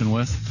an option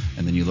with,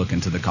 and then you look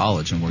into the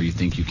college and where you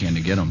think you can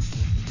to get them.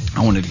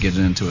 I wanted to get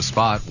it into a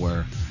spot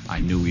where I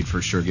knew we'd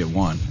for sure get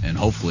one. And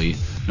hopefully,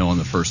 knowing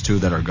the first 2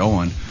 that are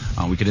going,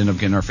 we could end up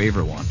getting our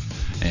favorite one.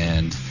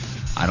 And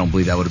I don't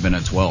believe that would have been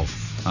at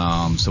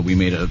 12. So we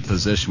made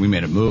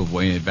a move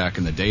way back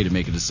in the day to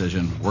make a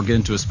decision. We're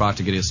getting to a spot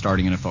to get a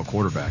starting NFL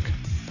quarterback.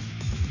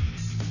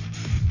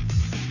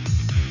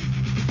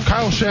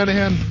 Kyle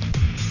Shanahan,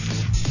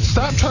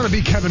 stop trying to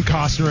be Kevin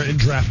Costner in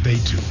draft day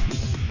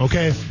 2.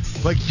 Okay?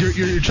 Like,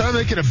 you're trying to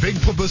make it a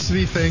big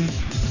publicity thing,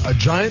 a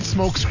giant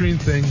smokescreen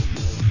thing.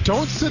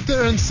 Don't sit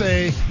there and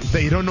say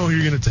that you don't know who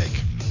you're going to take.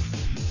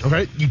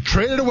 Okay, you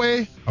traded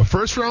away a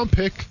first-round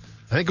pick.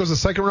 I think it was a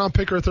second-round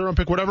pick or a third-round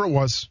pick, whatever it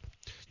was.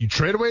 You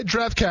trade away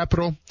draft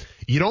capital.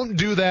 You don't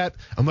do that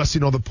unless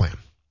you know the plan.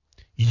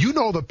 You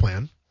know the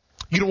plan.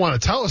 You don't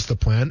want to tell us the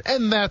plan,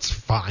 and that's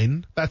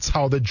fine. That's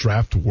how the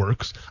draft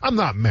works. I'm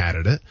not mad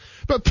at it.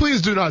 But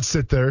please do not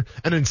sit there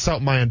and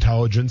insult my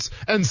intelligence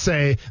and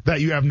say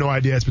that you have no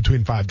idea it's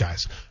between 5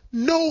 guys.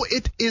 No,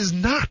 it is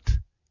not.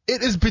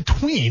 It is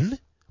between,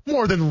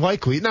 more than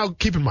likely. Now,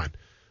 keep in mind,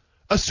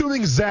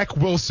 assuming Zach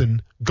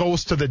Wilson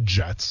goes to the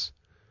Jets,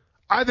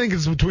 I think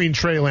it's between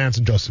Trey Lance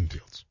and Justin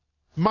Fields.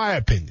 My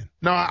opinion.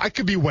 Now, I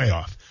could be way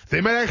off.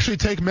 They might actually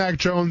take Mac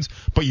Jones,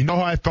 but you know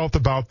how I felt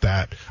about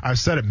that. I've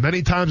said it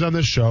many times on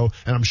this show,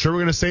 and I'm sure we're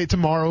going to say it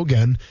tomorrow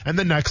again and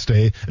the next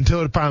day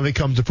until it finally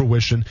comes to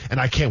fruition, and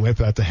I can't wait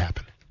for that to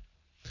happen.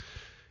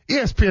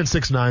 ESPN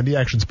 690,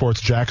 Action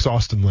Sports Jax,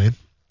 Austin Lane.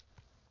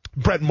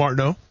 Brett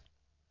Martineau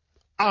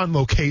on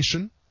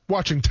location,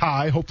 watching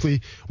Ty,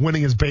 hopefully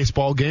winning his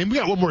baseball game. We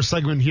got one more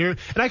segment here,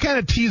 and I kind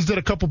of teased it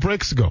a couple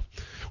breaks ago.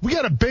 We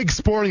got a big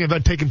sporting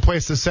event taking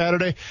place this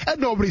Saturday,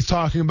 and nobody's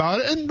talking about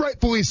it, and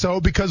rightfully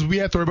so, because we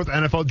have to worry about the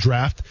NFL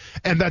draft,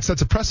 and that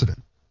sets a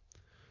precedent.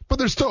 But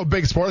there's still a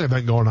big sporting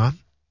event going on,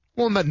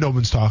 one that no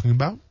one's talking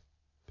about,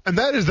 and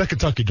that is the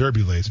Kentucky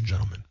Derby, ladies and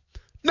gentlemen.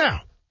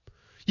 Now,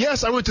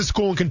 yes, I went to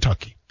school in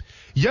Kentucky.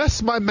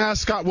 Yes, my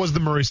mascot was the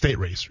Murray State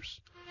Racers.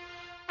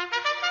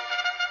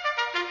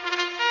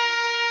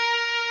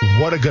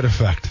 What a good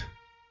effect.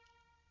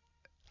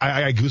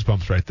 I got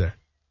goosebumps right there.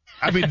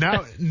 I mean,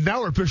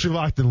 now we're officially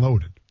locked and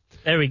loaded.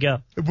 There we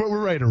go. We're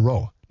ready to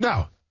roll.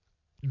 Now,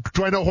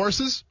 do I know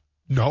horses?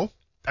 No.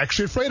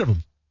 Actually afraid of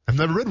them. I've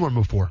never ridden one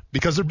before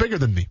because they're bigger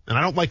than me, and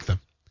I don't like them.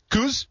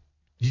 Coos,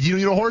 you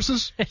know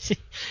horses?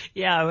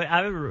 Yeah,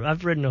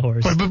 I've ridden a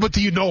horse. But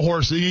do you know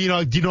horses? Do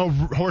you know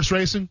horse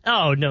racing?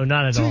 Oh, no,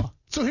 not at all.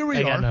 So here we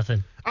I are. got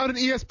nothing. On an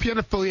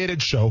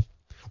ESPN-affiliated show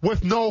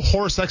with no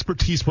horse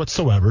expertise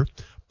whatsoever.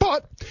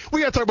 But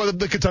we got to talk about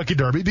the Kentucky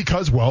Derby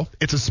because, well,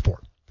 it's a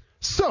sport.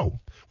 So,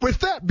 with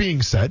that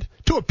being said,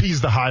 to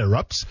appease the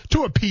higher-ups,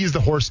 to appease the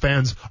horse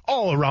fans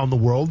all around the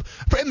world,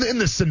 in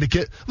the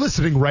syndicate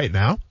listening right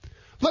now,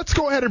 let's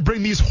go ahead and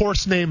bring these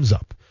horse names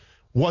up.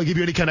 Will I give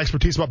you any kind of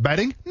expertise about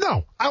betting?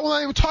 No, I will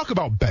not even talk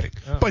about betting.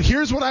 Oh. But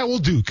here's what I will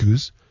do,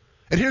 Coos,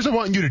 and here's what I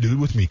want you to do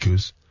with me,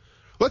 Coos.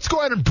 Let's go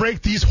ahead and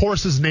break these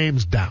horses'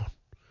 names down.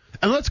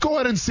 And let's go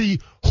ahead and see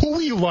who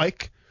we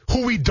like,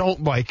 who we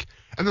don't like,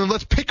 and then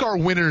let's pick our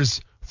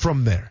winners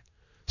from there.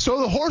 So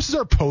the horses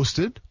are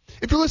posted.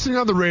 If you're listening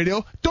on the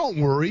radio,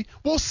 don't worry.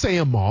 We'll say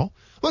them all.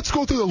 Let's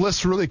go through the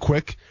list really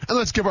quick, and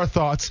let's give our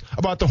thoughts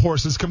about the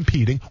horses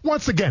competing.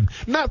 Once again,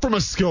 not from a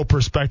skill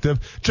perspective,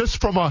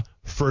 just from a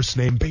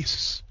first-name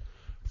basis.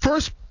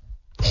 First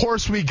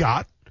horse we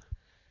got,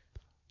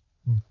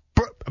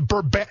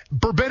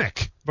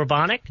 Bourbonic.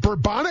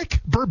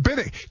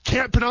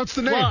 Can't pronounce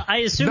the name. Well, I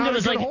assumed Not it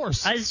was like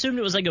horse. I assumed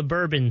it was like a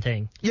bourbon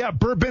thing. Yeah,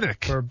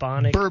 Bourbonic.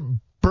 Bourbonic.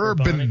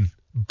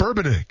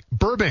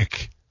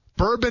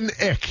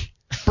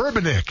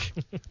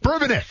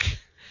 Bourbonic.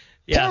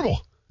 Yeah.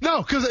 Horrible.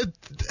 No, because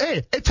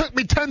it took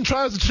me 10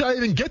 tries to try to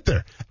even get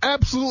there.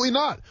 Absolutely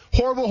not.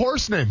 Horrible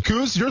horse name.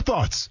 Coos, your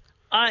thoughts?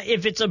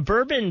 If it's a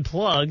bourbon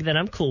plug, then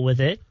I'm cool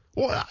with it.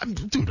 Well,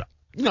 dude,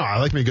 I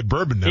like me a good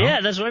bourbon now.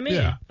 Yeah, that's what I mean.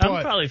 Yeah,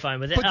 I'm probably fine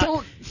with it. But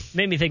don't.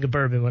 Made me think of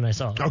bourbon when I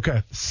saw it.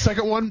 Okay.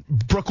 Second one,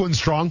 Brooklyn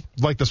Strong.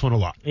 Like this one a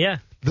lot. Yeah.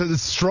 The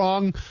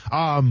Strong.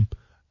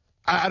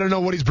 I don't know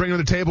what he's bringing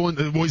to the table. Well,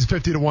 he's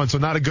 50-1, so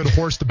not a good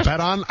horse to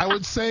bet on, I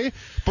would say.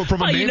 But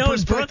from a name in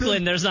perspective,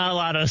 Brooklyn, there's not a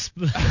lot of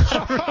room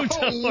to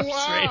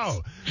horse race.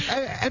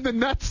 And the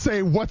Nets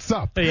say, "What's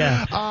up?"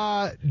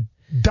 Yeah.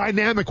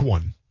 Dynamic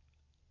one.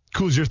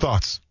 Coos, your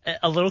thoughts?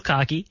 A little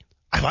cocky.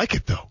 I like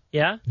it though.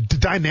 Yeah. The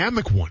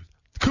dynamic one.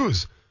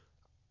 Coos.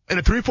 In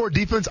a 3-4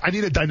 defense, I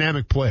need a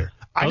dynamic player.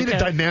 I need a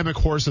dynamic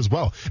horse as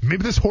well.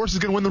 Maybe this horse is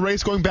going to win the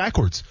race going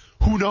backwards.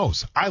 Who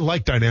knows? I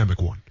like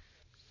dynamic one.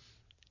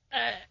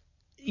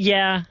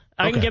 Yeah,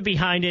 I can get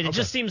behind it. It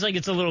just seems like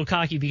it's a little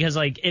cocky because,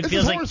 like, it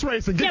feels like horse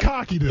racing. Get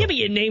cocky, dude. Yeah, but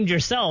you named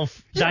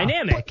yourself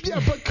dynamic.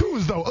 But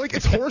Coos though, like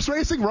it's horse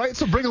racing, right?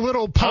 So bring a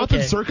little pomp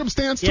and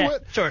circumstance to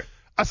it. Sure.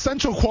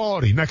 Essential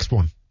quality. Next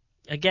one.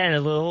 Again,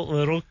 a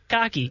little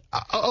cocky.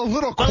 A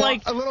little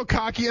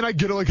cocky, and I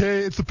get it. Like, hey,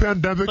 it's the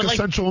pandemic.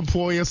 Essential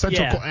employee.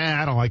 Essential.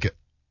 I don't like it.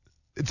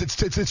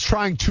 It's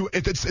trying too.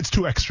 It's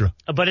too extra.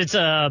 But it's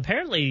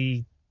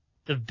apparently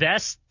the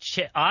best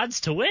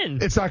odds to win.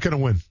 It's not going to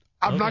win.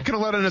 I'm not going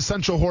to let an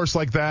essential horse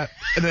like that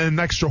and then an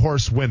extra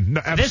horse win.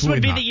 No, absolutely this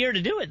would be not. the year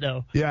to do it,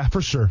 though. Yeah,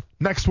 for sure.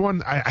 Next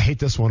one. I hate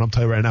this one. I'll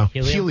tell you right now.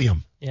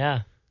 Helium.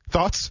 Yeah.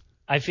 Thoughts?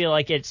 I feel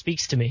like it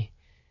speaks to me.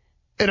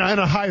 In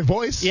a high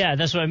voice? Yeah,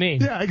 that's what I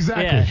mean. Yeah,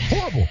 exactly.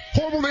 Yeah.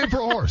 Horrible name for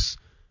a horse.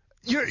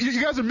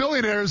 You guys are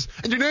millionaires,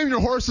 and you're naming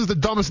your horses the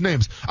dumbest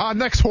names.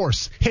 Next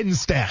horse, Hidden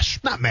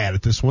Stash. Not mad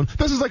at this one.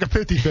 This is like a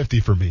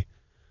 50-50 for me.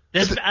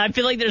 I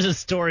feel like there's a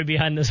story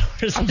behind this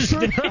horse. I'm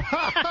sure.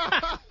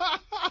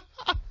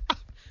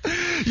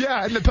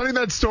 Yeah, and depending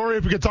on that story,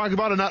 if we could talk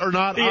about it or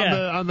not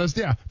on this,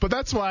 yeah. But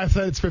that's why I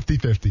said it's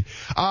 50-50.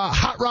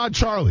 Hot Rod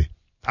Charlie.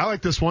 I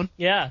like this one.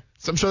 Yeah.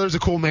 So I'm sure there's a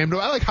cool name to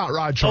it. I like Hot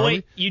Rod Charlie. Oh,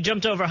 wait. You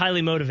jumped over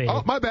highly motivated.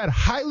 Oh, my bad.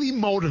 Highly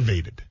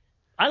motivated.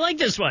 I like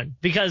this one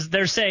because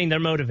they're saying they're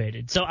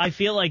motivated. So I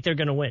feel like they're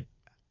going to win.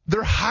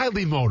 They're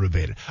highly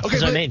motivated. Okay,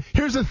 That's what I mean.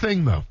 Here's the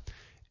thing, though.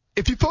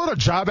 If you fill out a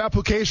job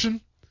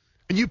application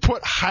and you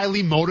put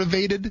highly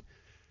motivated,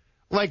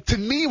 like, to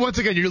me, once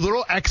again, you're a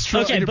little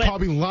extra and you're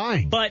probably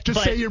lying. But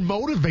say you're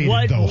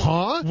motivated, though,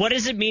 huh? What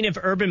does it mean if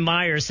Urban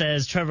Meyer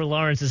says Trevor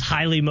Lawrence is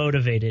highly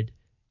motivated?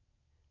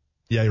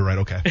 Yeah, you're right.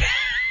 Okay.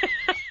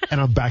 And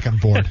I'm back on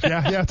board.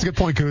 Yeah, it's a good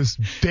point, Coos.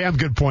 Damn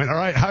good point. All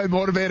right, highly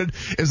motivated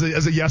is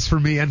a yes for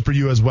me and for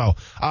you as well.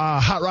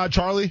 Hot Rod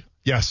Charlie,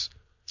 yes.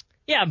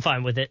 Yeah, I'm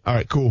fine with it. All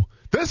right, cool.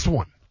 This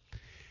one,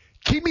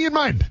 keep me in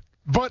mind,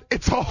 but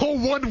it's a whole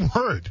one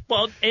word.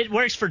 Well, it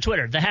works for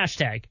Twitter, the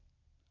hashtag.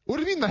 What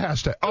do you mean the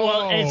hashtag?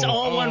 Well, it's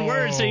all one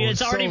word, so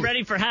it's already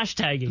ready for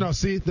hashtagging. No,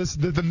 see, this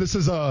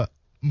is a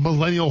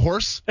millennial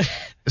horse,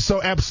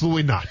 so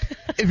absolutely not.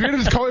 If you're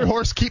going to call your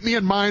horse, keep me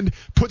in mind,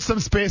 put some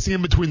spacing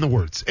in between the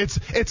words.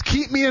 It's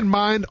keep me in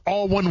mind,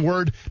 all one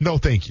word, no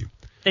thank you.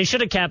 They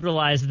should have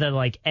capitalized the,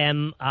 like,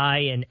 M, I,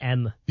 and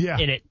M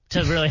in it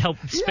to really help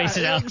space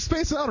it out.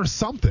 Space it out or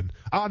something.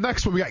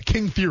 Next one, we got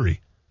King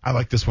Fury. I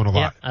like this one a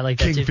lot. Yeah, I like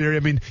that King too. Fury. I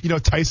mean,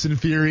 Tyson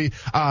Fury,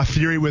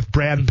 Fury with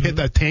Brad Pitt,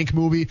 that Tank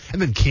movie, and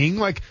then King.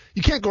 Like,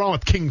 you can't go wrong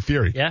with King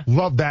Fury. Yeah.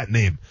 Love that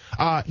name.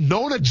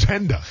 Known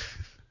Agenda.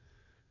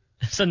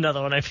 That's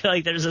another one. I feel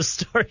like there's a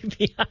story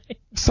behind.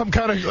 Some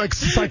kind of, like,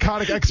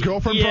 psychotic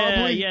ex-girlfriend,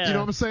 probably. Yeah. You know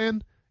what I'm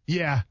saying?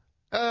 Yeah.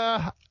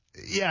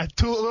 Yeah,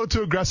 a little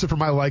too aggressive for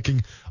my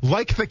liking.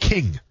 Like the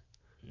King.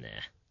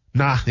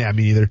 Nah, yeah,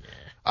 me neither.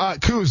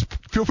 Coos,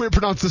 feel free to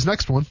pronounce this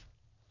next one.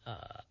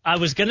 I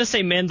was going to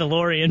say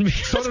Mandalorian.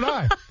 So did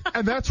I.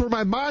 And that's where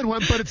my mind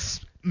went, but it's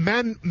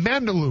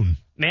Mandaloon.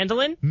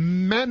 Mandolin?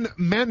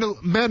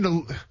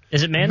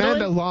 Is it mandolin?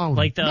 Mandalone.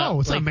 Like the, no,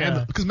 it's like not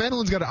Mandalone, because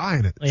Mandaloon's got an I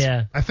in it.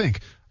 Yeah. I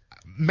think.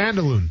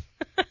 Mandaloon.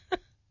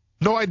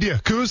 No idea.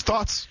 Coos,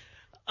 thoughts?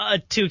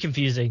 Too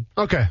confusing.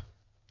 Okay.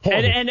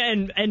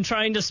 And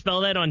trying to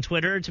spell that on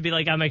Twitter to be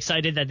like, I'm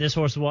excited that this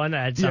horse won,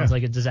 that sounds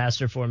like a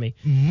disaster for me.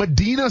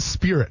 Medina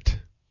Spirit.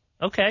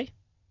 Okay.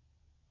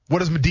 What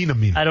does Medina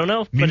mean? I don't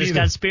know, but it's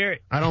got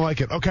spirit. I don't like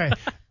it. Okay.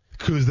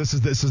 Coos, this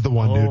is the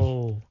one,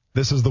 dude.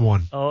 This is the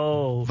one.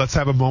 Oh. Let's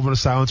have a moment of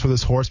silence for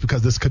this horse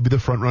because this could be the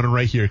front runner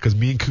right here because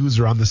me and Coos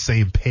are on the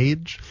same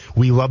page.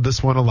 We love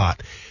this one a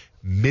lot.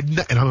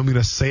 Midnight, and I'm going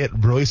to say it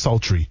really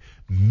sultry.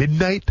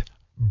 Midnight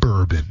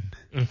Bourbon.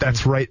 Mm-hmm.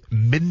 That's right.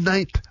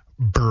 Midnight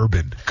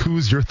Bourbon.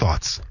 Coos, your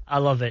thoughts? I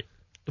love it.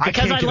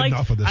 Because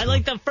I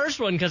like the first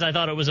one because I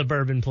thought it was a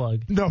bourbon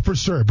plug. No, for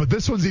sure. But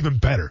this one's even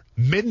better.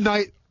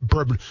 Midnight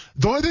Bourbon.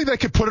 The only thing that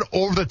could put it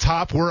over the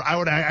top where I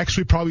would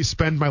actually probably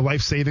spend my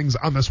life savings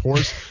on this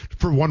horse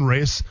for one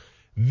race,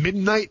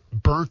 Midnight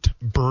Burnt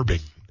Bourbon.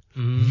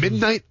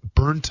 Midnight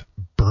Burnt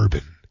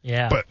Bourbon.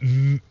 Yeah.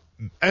 And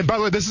by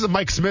the way, this is a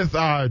Mike Smith.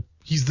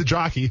 He's the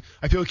jockey.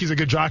 I feel like he's a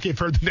good jockey. I've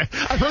heard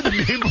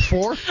the name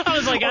before. I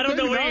was like, I don't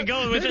know where you're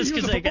going with this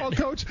because he's a football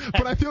coach,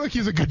 but I feel like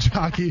he's a good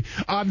jockey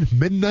on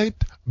Midnight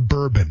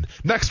Bourbon.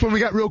 Next one we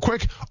got real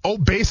quick. Oh,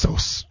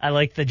 Bezos. I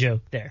like the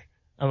joke there.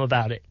 I'm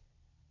about it.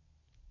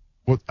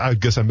 Well, I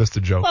guess I missed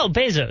the joke. Well,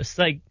 Bezos,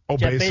 like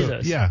Jeff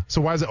Bezos. Yeah.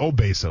 So why is it Oh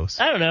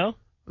Bezos? I don't know.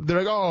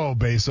 They're like, oh,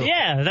 Bezos.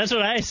 Yeah, that's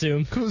what I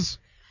assume. Because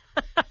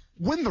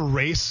win the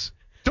race.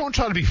 Don't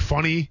try to be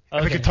funny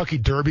at the Kentucky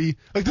Derby.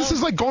 Like, this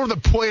is like going to the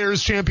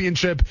Players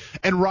Championship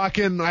and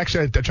rocking.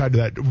 Actually, I tried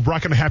to do that.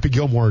 Rocking a Happy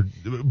Gilmore,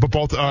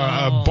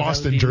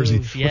 Boston jersey,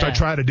 which I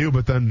tried to do,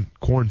 but then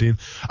quarantine.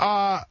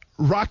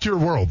 Rock Your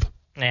World.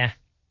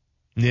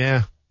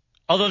 Yeah.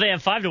 Although they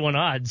have 5-1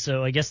 odds,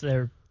 so I guess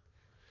they're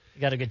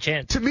got a good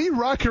chance. To me,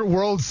 Rock Your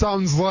World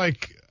sounds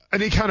like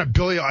any kind of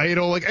Billy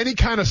Idol, like any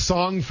kind of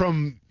song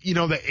from, the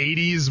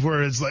 80s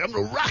where it's like, I'm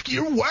going to rock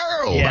your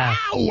world. Yeah.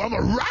 Wow, I'm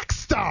a rock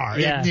star.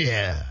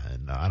 Yeah.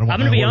 No, I don't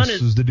want my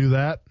horses to do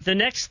that. The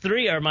next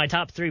three are my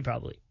top three,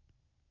 probably.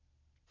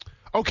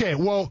 Okay,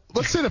 well,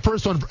 let's say the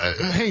first one.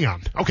 Hang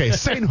on. Okay,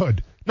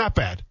 Sainthood. Not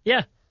bad.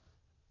 Yeah.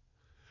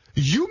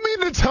 You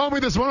mean to tell me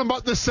this one I'm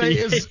about to say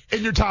is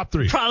in your top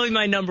three? Probably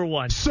my number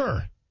one.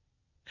 Sir,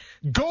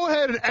 go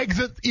ahead and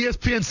exit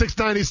ESPN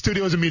 690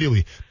 studios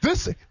immediately.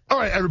 All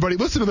right, everybody,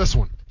 listen to this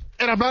one.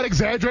 And I'm not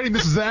exaggerating.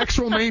 This is the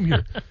actual name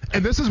here.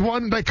 And this is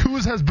one that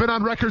Coos has been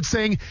on record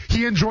saying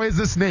he enjoys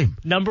this name.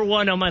 Number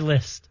one on my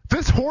list.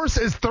 This horse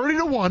is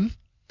 30-1,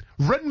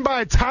 ridden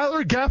by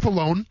Tyler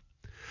Gaffalone,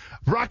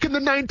 rocking the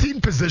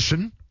 19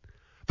 position.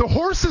 The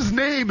horse's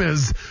name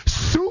is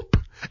Soup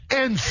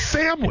and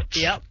Sandwich.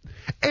 Yep.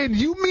 And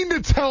you mean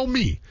to tell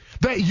me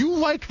that you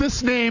like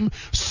this name,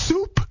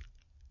 Soup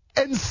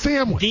and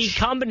Sandwich? The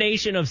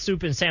combination of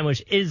Soup and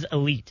Sandwich is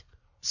elite.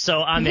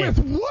 So I'm in. With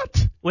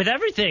what? With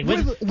everything.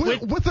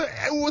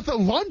 With a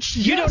lunch?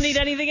 You don't need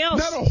anything else.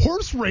 Not a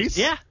horse race?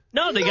 Yeah.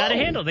 No, they got a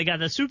handle. They got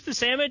the soup, the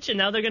sandwich, and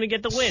now they're going to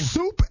get the win.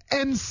 Soup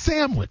and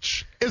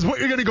Sandwich is what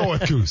you're going to go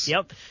with, Coos.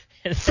 Yep.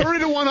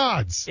 30-1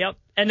 odds. Yep.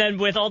 And then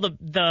with all the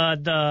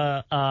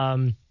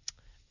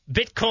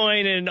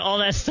Bitcoin and all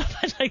that stuff.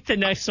 I like the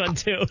next one,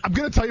 too. I'm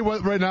going to tell you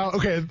what right now.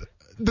 Okay.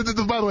 By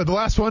the way, the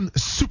last one,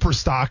 super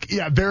stock.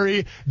 Yeah,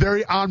 very,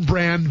 very on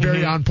brand,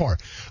 very on par.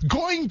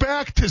 Going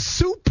back to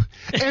soup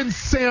and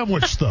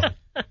sandwich, though.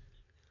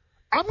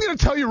 I'm going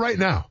to tell you right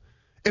now,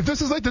 if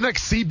this is like the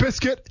next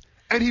Seabiscuit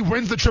and he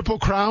wins the Triple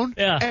Crown,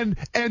 and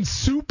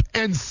soup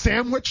and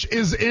sandwich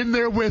is in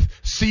there with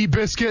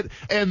Seabiscuit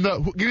and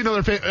give me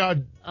another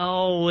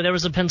there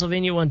was a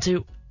Pennsylvania one,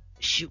 too.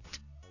 Shoot.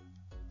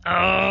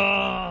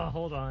 Oh,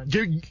 hold on.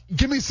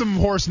 Give me some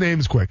horse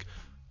names quick.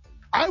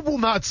 I will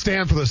not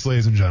stand for this,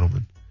 ladies and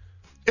gentlemen.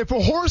 If a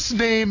horse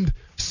named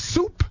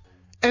Soup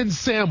and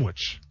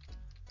Sandwich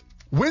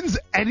wins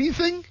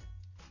anything,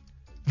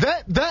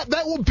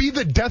 that will be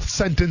the death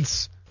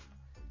sentence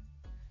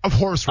of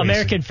horse racing.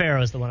 American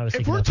Pharaoh is the one I was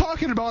thinking of. If we're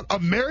talking about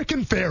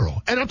American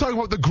Pharaoh, and I'm talking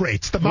about the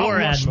greats, the Mount War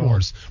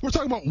Rushmores, we're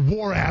talking about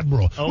War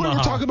Admiral. We're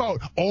talking about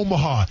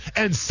Omaha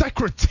and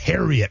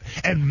Secretariat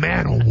and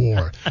Man o'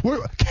 War.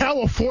 We're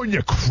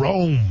California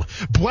Chrome,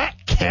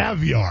 Black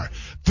Caviar,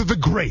 the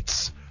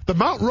greats. The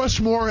Mount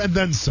Rushmore and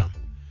then some.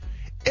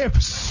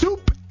 If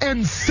Soup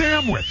and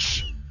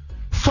Sandwich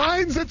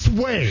finds its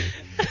way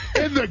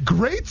in the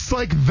greats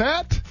like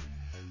that,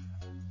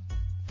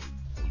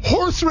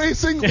 horse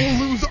racing will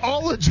lose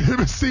all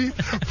legitimacy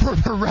for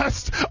the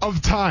rest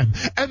of time.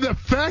 And the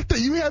fact that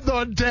you had the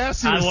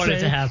audacity to say, it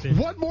to happen.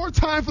 One more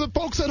time for the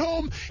folks at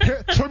home,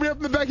 turn me up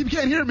in the back if you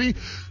can't hear me,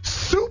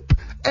 Soup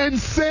and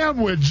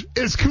Sandwich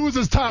is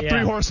Kuz's top 3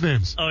 horse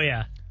names. Oh,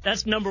 yeah.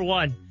 That's number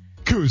 1.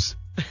 Kuz,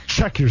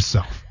 check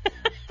yourself.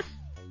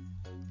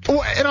 Oh,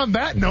 and on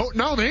that note,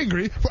 now I'm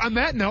angry. On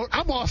that note,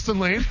 I'm Austin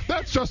Lane.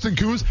 That's Justin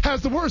Kuz.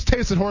 Has the worst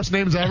taste in horse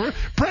names ever.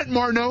 Brent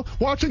Martineau,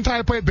 watching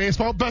Ty play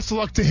baseball. Best of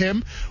luck to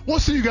him. We'll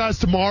see you guys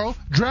tomorrow.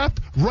 Draft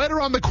right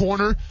around the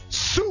corner.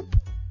 Soup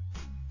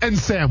and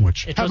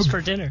sandwich. It was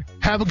for dinner.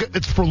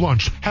 It's for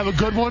lunch. Have a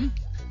good one.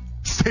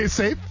 Stay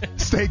safe.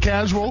 Stay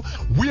casual.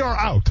 We are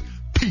out.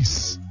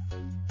 Peace.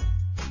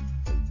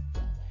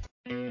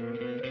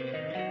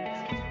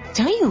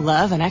 Don't you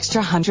love an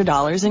extra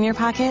 $100 in your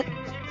pocket?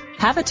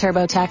 Have a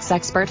TurboTax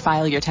expert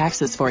file your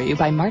taxes for you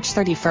by March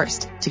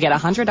 31st to get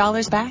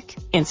 $100 back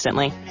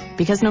instantly.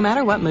 Because no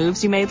matter what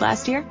moves you made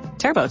last year,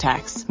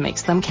 TurboTax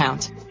makes them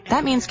count.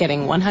 That means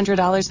getting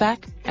 $100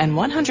 back and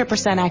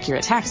 100%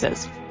 accurate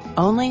taxes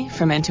only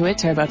from Intuit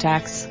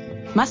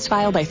TurboTax. Must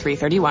file by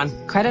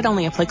 3/31. Credit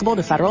only applicable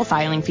to federal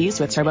filing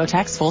fees with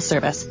TurboTax full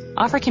service.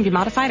 Offer can be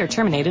modified or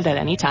terminated at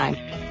any time.